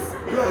tears.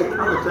 Like I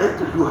was trying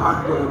to do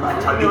hard work, but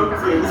the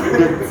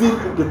thing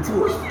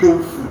was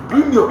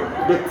painful.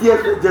 The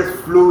tears were just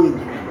flowing.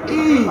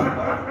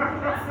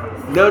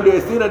 Now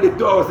they're saying that they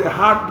thought I was a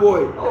hard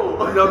boy.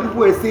 Now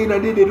people are saying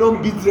that they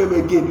don't beat them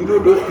again.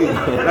 Those things.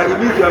 Like it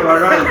means you have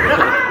arrived.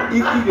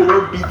 if they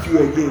don't beat you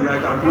again,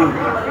 like I'm doing,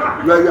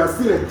 you are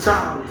still a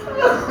child.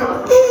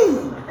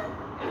 Hey.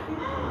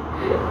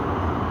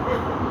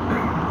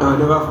 I'll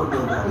never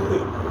forget that.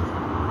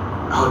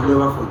 I'll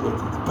never forget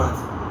it. But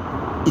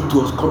it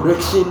was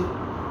correction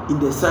in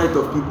the sight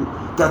of people.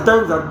 There are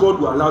times that God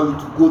will allow you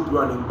to go through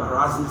an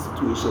embarrassing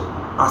situation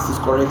as His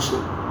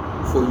correction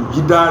for you.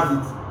 He does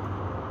it,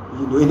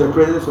 in the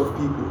presence of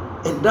people.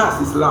 And that's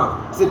His love.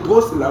 He said,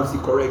 those He loves, He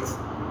corrects.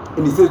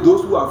 And He says,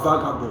 those who are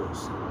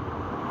vagabonds,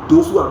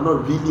 those who are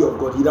not really of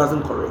God, He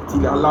doesn't correct. He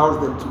allows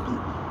them to be.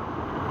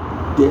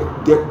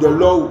 The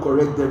law will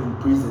correct them in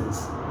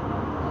prisons.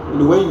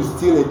 When you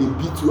steal and they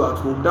beat you at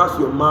home, that's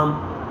your mom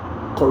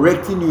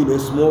correcting you in a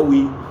small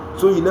way.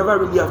 So you never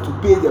really have to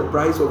pay the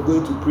price of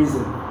going to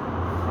prison.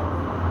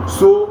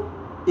 So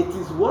it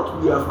is what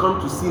we have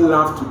come to see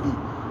love to be.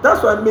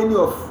 That's why many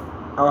of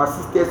our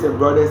sisters and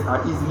brothers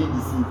are easily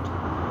deceived.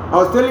 I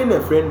was telling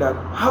a friend that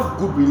have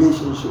good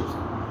relationships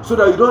so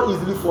that you don't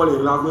easily fall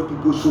in love when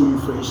people show you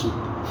friendship.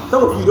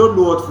 Some of you don't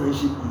know what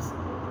friendship is.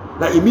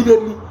 Like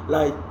immediately,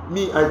 like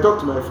me, I talk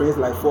to my friends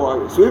like 4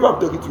 hours. So if I'm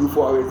talking to you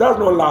 4 hours, that's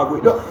not love.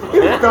 If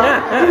you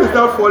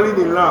start falling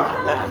in love,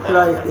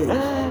 like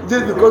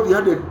just because you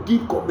had a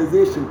deep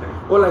conversation,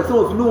 or like some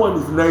of you, no one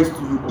is nice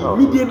to you.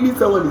 Immediately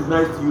someone is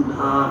nice to you, you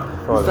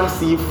start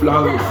seeing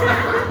flowers.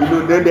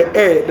 Then the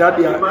air that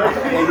they are,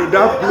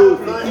 that blows.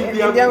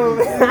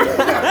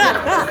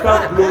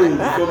 Start blowing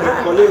from the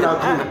cholera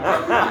too.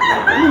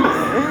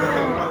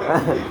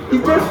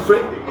 It's just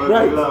right. I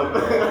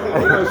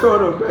saw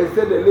one of them, I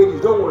said, the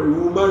ladies, don't worry,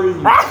 we'll marry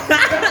you.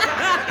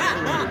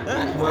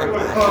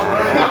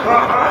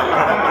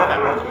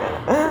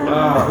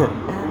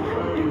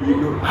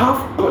 Have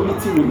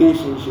quality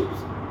relationships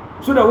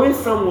so that when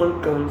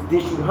someone comes, they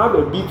should have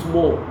a bit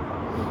more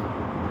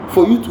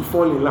for you to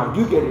fall in love.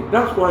 You get it?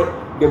 That's why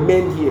the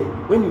men here,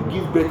 when you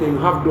give birth and you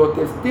have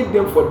daughters, take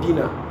them for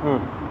dinner,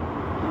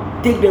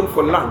 take them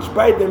for lunch,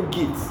 buy them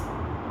gifts.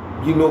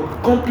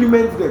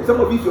 Compliment them.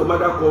 Some of you, your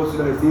mother calls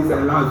you and says,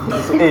 I love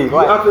you. Hey,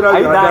 what? After that, are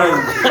you dying?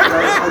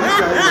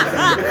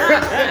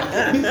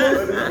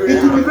 Because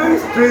it will be very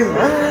strange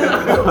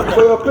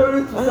for your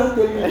parents to start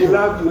telling you they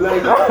love you.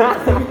 Like,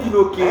 is everything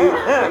okay?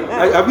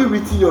 Have you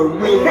written your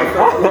will or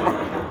something?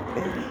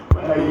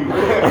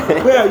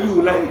 Where are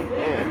you? Like,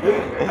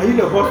 are you in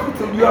the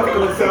hospital? Do you have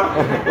cancer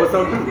or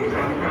something?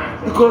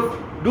 Because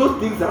those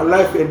things are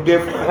life and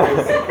death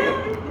matters.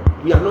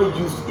 We are not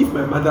used. If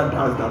my mother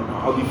does that now,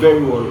 I'll be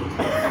very worried.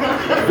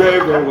 Very,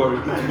 very worried.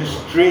 It will be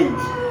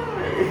strange.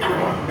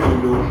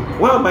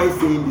 Why am I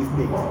saying these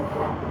things?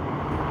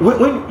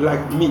 When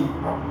like me,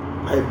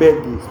 my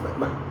birthdays,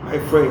 my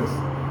friends,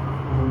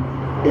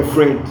 a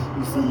friend,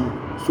 you see.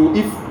 So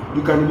if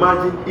you can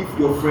imagine if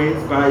your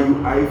friends buy you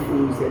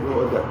iPhones and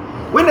all that.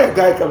 When a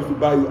guy comes to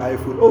buy you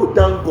iPhone, oh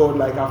thank God,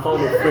 like I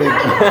found a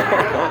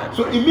friend.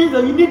 So it means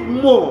that you need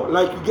more.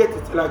 Like you get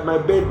it, like my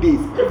birthdays,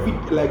 every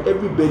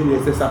birthday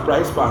is a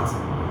surprise party.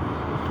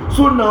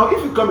 So now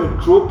if you come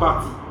and throw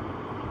party,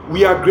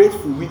 we are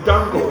grateful, we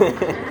thank God.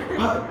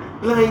 But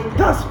like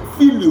that's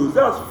filios,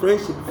 that's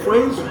friendship.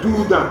 Friends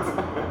do that.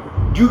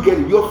 Do you get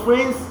it? Your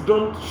friends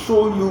don't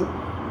show you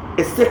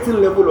a certain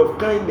level of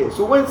kindness.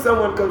 So when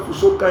someone comes to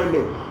show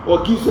kindness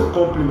or gives you a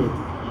compliment,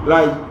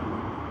 like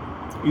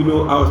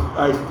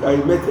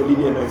I met a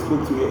lady and I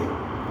spoke to her,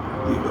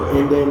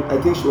 and then I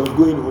think she was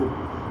going home.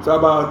 So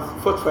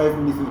about 45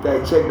 minutes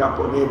later, I checked up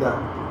on her that,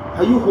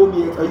 are you home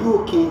yet? Are you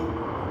okay?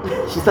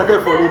 She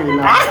started falling in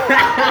love.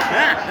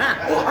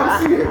 Oh,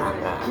 I'm serious.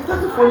 She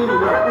started falling in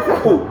love. I said,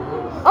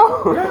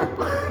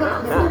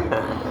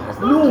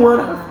 no one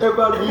has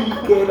ever really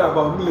cared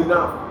about me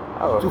enough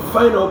to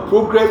find out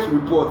progress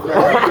reports.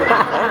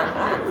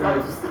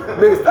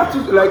 They start to,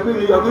 like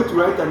maybe you are going to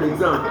write an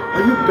exam.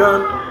 Are you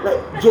done?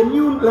 Like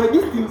genuine, like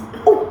these things.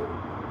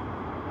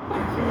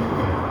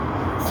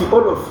 See,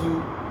 all of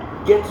you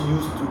get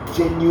used to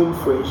genuine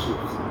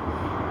friendships,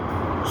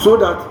 so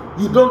that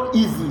you don't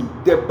easily.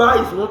 The bar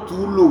is not too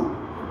low.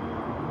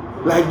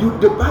 Like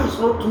the bar is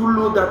not too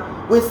low that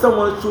when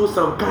someone shows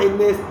some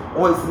kindness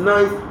or is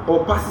nice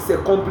or passes a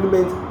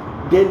compliment,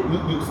 then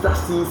you start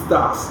seeing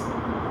stars.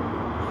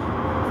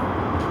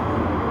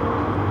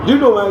 Do you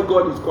know why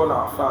God is called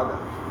our Father?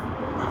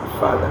 Our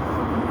Father.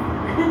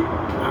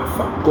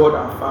 God,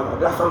 our Father.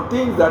 There are some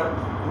things that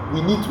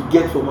we need to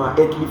get from our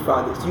earthly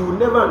fathers. You will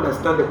never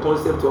understand the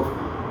concept of,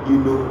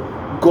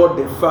 God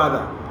the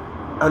Father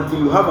until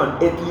you have an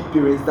earthly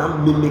parent that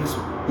mimics.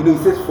 He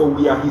says, for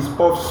we are His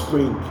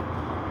offspring.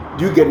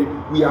 Do you get it?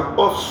 We are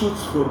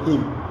offshoots from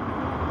Him.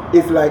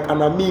 It's like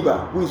an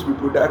amoeba who is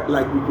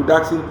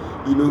reproduction,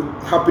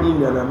 happening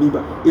in an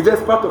amoeba. It's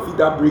just part of it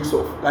that breaks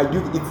off. Like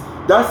it's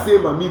that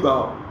same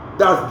amoeba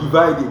that's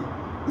dividing.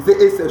 It's the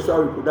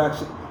asexual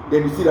reproduction.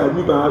 Then you see that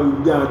amoeba will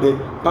be there, and then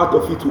part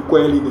of it will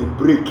coil in and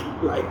break.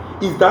 Like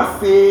it's that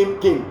same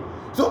thing.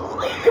 So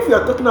if you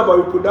are talking about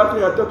reproduction,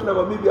 you are talking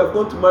about maybe I've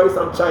gone to marry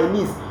some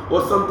Chinese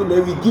or something,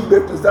 and we give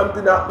birth to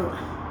something that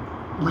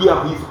we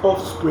are His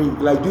offspring.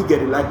 Like you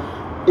get it? Like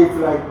it's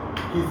like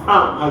His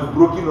arm has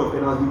broken off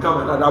and has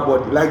become another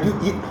body. Like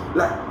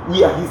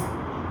we are His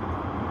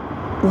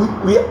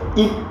we are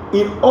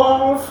in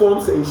all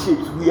forms and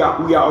shapes. We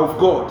are of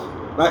God.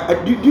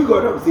 Like, do you get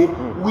what I'm saying?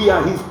 We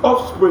are His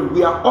offspring.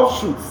 We are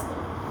offshoots.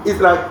 It's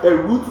like a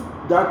root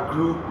that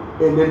grew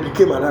and then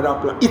became another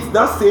plant. It's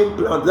that same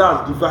plant that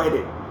has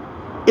divided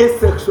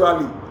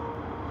asexually.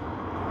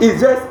 It's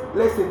just,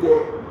 let's say,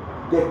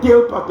 the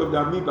tail part of the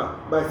amoeba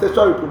by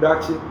sexual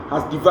reproduction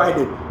has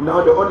divided.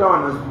 Now the other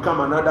one has become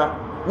another.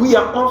 We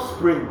are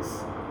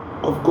offsprings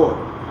of God.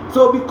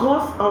 So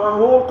because our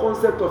whole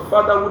concept of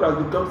fatherhood has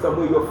become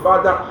somewhere, your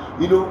father,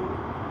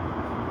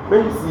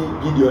 when you see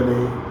Gideon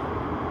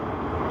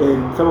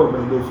and some of my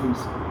nephews,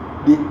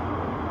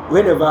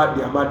 whenever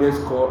their mothers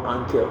call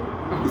uncle,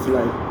 it's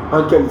like,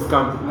 uncle is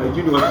coming. Like,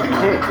 you know what I mean?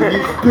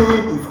 His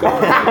pain is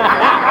coming.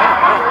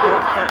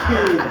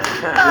 Pain.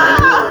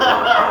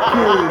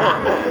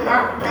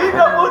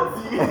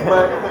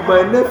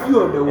 My nephew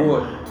on the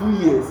ward, 2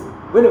 years,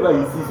 whenever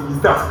he sees him, he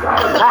starts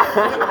crying.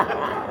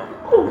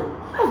 Oh,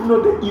 that's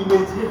not the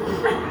image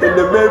and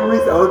the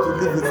memories I want to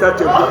live in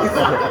such a way. It's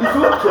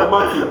so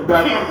traumatic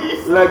that,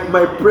 like,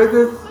 my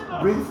presence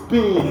brings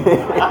pain.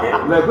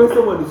 Like when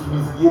someone is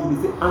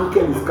misbehaving, they say,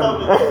 uncle is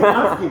coming.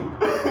 Ask him.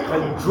 I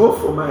drove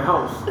from my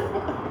house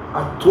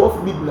at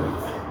 12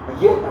 midnight. I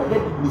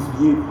had it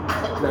misbehave.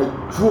 And I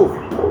drove.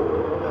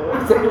 I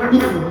said, if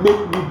you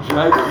make me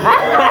drive,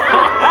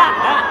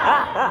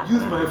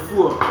 use my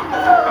phone.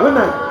 When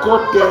I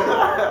got there,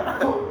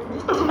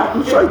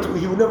 I'm sure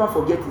he will never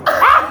forget it. When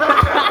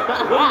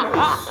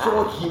I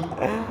saw him,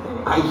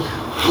 I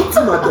hit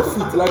him at the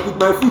feet, like with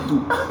my feet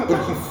too. And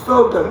he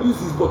fell down, used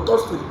his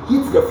buttocks to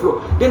hit the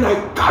floor. Then I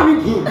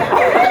carried him.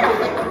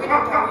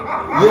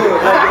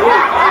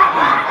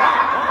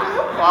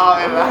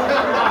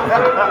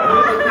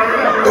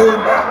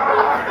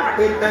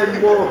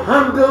 And more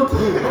handled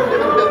him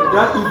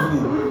that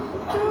evening.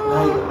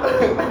 Like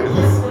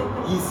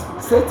his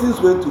settings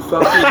went to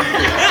family.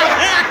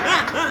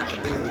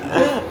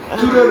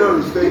 Children don't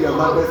respect their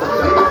mothers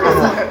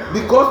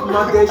because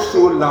mothers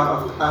show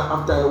love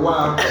after a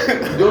while.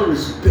 You don't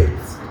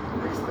respect.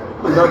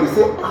 Now they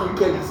say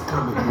uncle is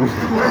coming. You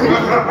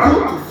go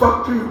to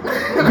factory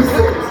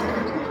research.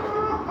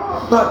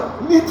 But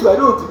me too, I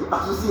don't want to be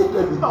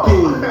associated with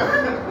pain.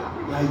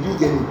 Like you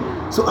get it.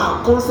 So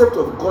our concept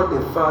of God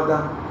the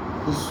Father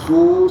is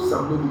so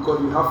something because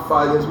we have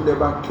fathers who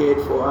never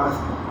cared for us,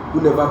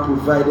 who never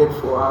provided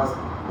for us,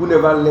 who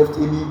never left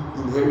any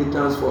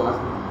inheritance for us.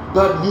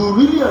 But you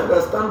really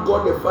understand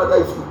God the Father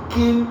if you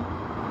came,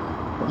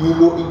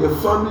 in the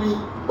family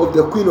of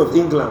the Queen of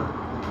England.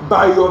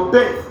 By your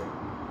birth,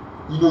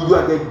 you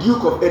are the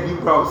Duke of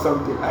Edinburgh or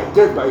something, like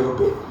just by your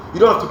birth. You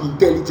don't have to be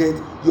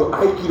intelligent, your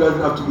IQ doesn't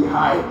have to be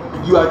high,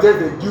 you are just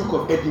the Duke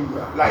of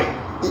Edinburgh. Like,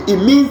 it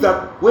means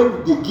that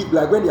when they give,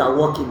 like when they are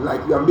walking,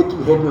 like you are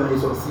making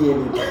headlines on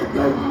CNN.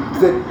 Like,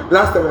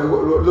 last time I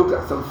looked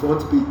at some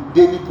front page,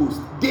 Daily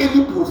Post,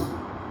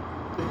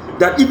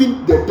 that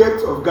even the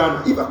depths of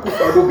Ghana, if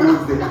Akufo-Addo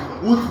goes there,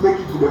 won't make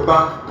it to the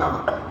back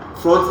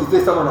front. It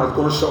says someone has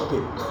gone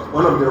shopping.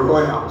 One of the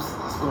royals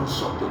has gone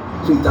shopping,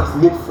 so it has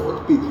made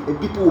front page, and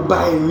people will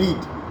buy and read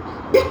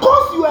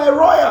because you are a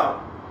royal.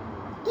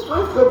 This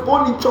one, if you were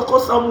born in Choco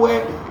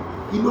somewhere,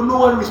 no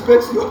one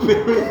respects your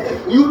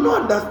parents. You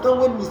don't understand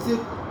when we say,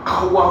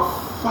 "Our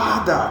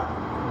Father,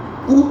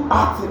 who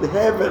art in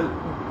heaven,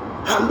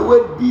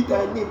 hallowed be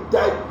thy name.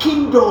 Thy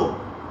kingdom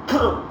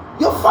come."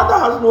 Your father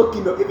has no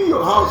kingdom. Even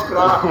your house,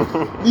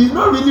 he's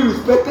not really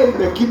respected in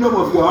the kingdom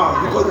of your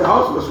house because the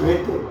house was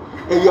rented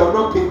and you have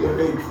not paid the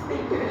rent.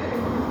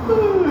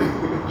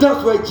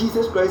 That's why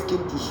Jesus Christ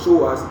came to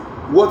show us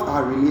what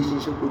our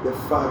relationship with the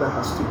Father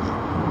has to be.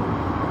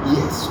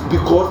 Yes,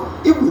 because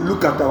if we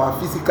look at our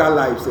physical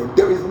lives, and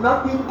there is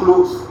nothing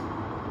close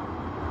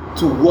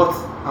to what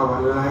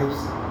our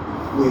lives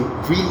were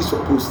really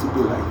supposed to be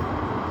like.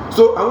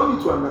 So I want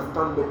you to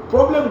understand the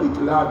problem with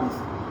love is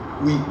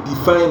we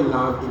define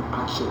love in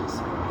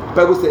actions. The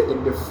Bible said,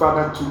 and the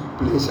Father took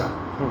pleasure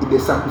in the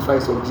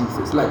sacrifice of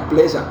Jesus. Like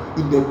pleasure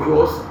in the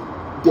cross,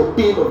 the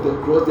pain of the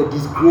cross, the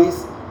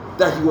disgrace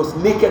that he was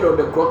naked on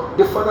the cross.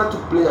 The Father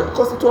took pleasure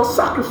because it was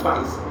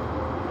sacrifice.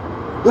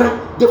 Like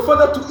the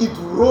Father took it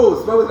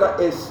rose. That was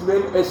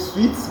a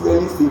sweet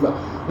smelling savor.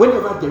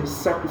 Whenever there is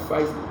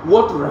sacrifice,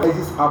 what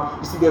rises up?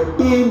 You see, the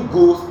pain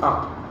goes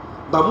up.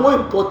 But more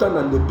important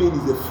than the pain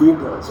is the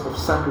fragrance of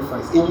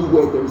sacrifice.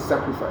 Anywhere there is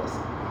sacrifice.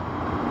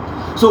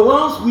 So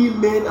once we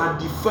men are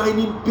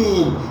defining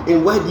pain,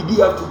 and why did he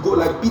have to go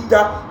like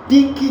Peter,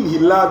 thinking he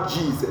loved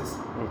Jesus,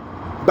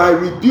 by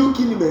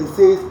rebuking him and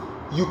says,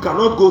 you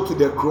cannot go to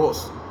the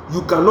cross,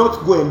 you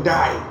cannot go and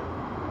die.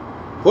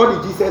 What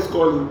did Jesus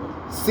call him?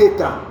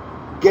 Satan,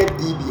 get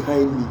thee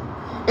behind me.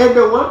 And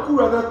the one who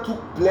rather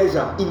took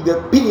pleasure in the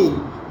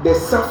pain, the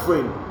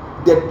suffering,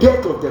 the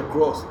death of the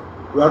cross,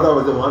 rather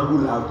was the one who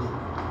loved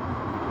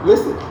him.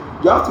 Listen,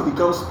 you have to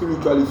become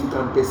spiritual if you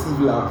can perceive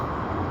love.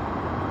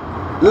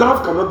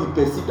 Love cannot be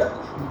perceived.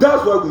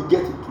 That's why we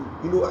get it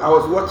to. I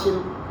was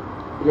watching,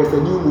 there's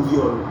a new movie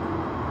on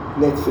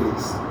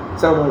Netflix.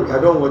 I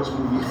don't watch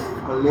movies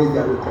unless they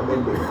are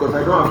recommended because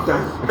I don't have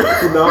time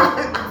to now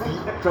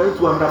trying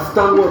to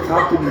understand what's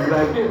happening.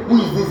 Like, who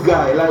is this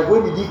guy? Like,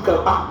 when did he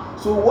come?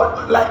 So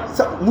what? Like,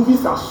 some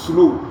movies are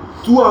slow.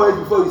 2 hours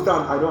before you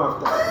start, I don't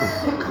have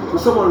time. So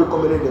someone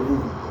recommended the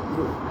movie,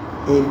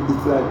 and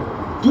it's like,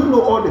 do you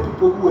know all the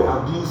people who were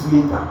abused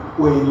later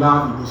were in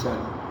love initially?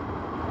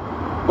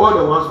 All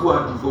the ones who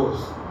are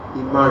divorced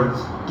in marriage,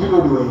 do you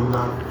know they were in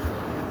love?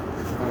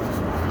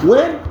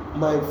 When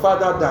my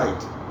father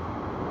died,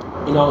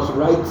 and I was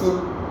writing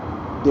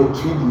the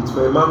tribute,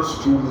 my mom's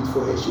tribute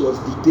for her, she was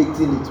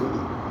dictating it to me.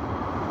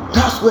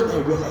 That's when I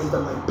realized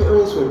that my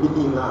parents were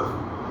really in love.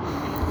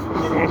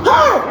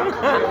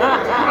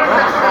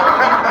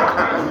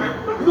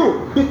 No,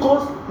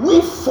 because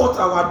we fought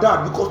our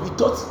dad because we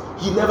thought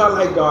he never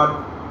liked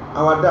our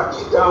dad.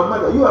 Our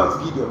mother, you ask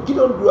Gideon.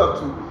 Gideon grew up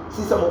to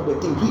see some of the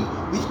things.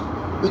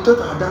 We thought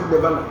our dad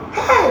never liked.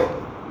 Hey!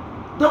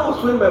 That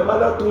was when my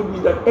mother told me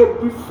that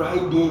every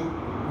Friday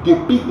they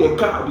pick the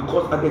car,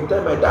 because at the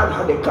time my dad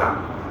had a car.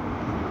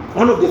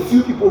 One of the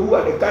few people who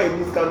had a car in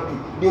this country.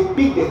 They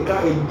picked the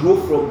car and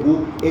drove from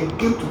home and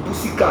came to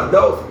Pussycat.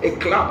 That was a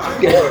club.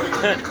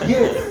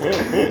 Yes.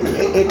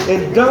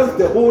 and danced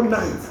the whole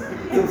night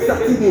till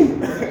Saturday.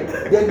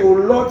 Then they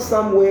will lodge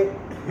somewhere.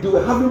 They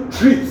were having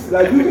trips.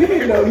 Like you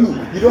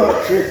don't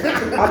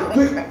have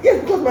trips.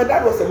 Yes, because my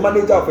dad was a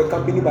manager of a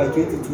company by 22.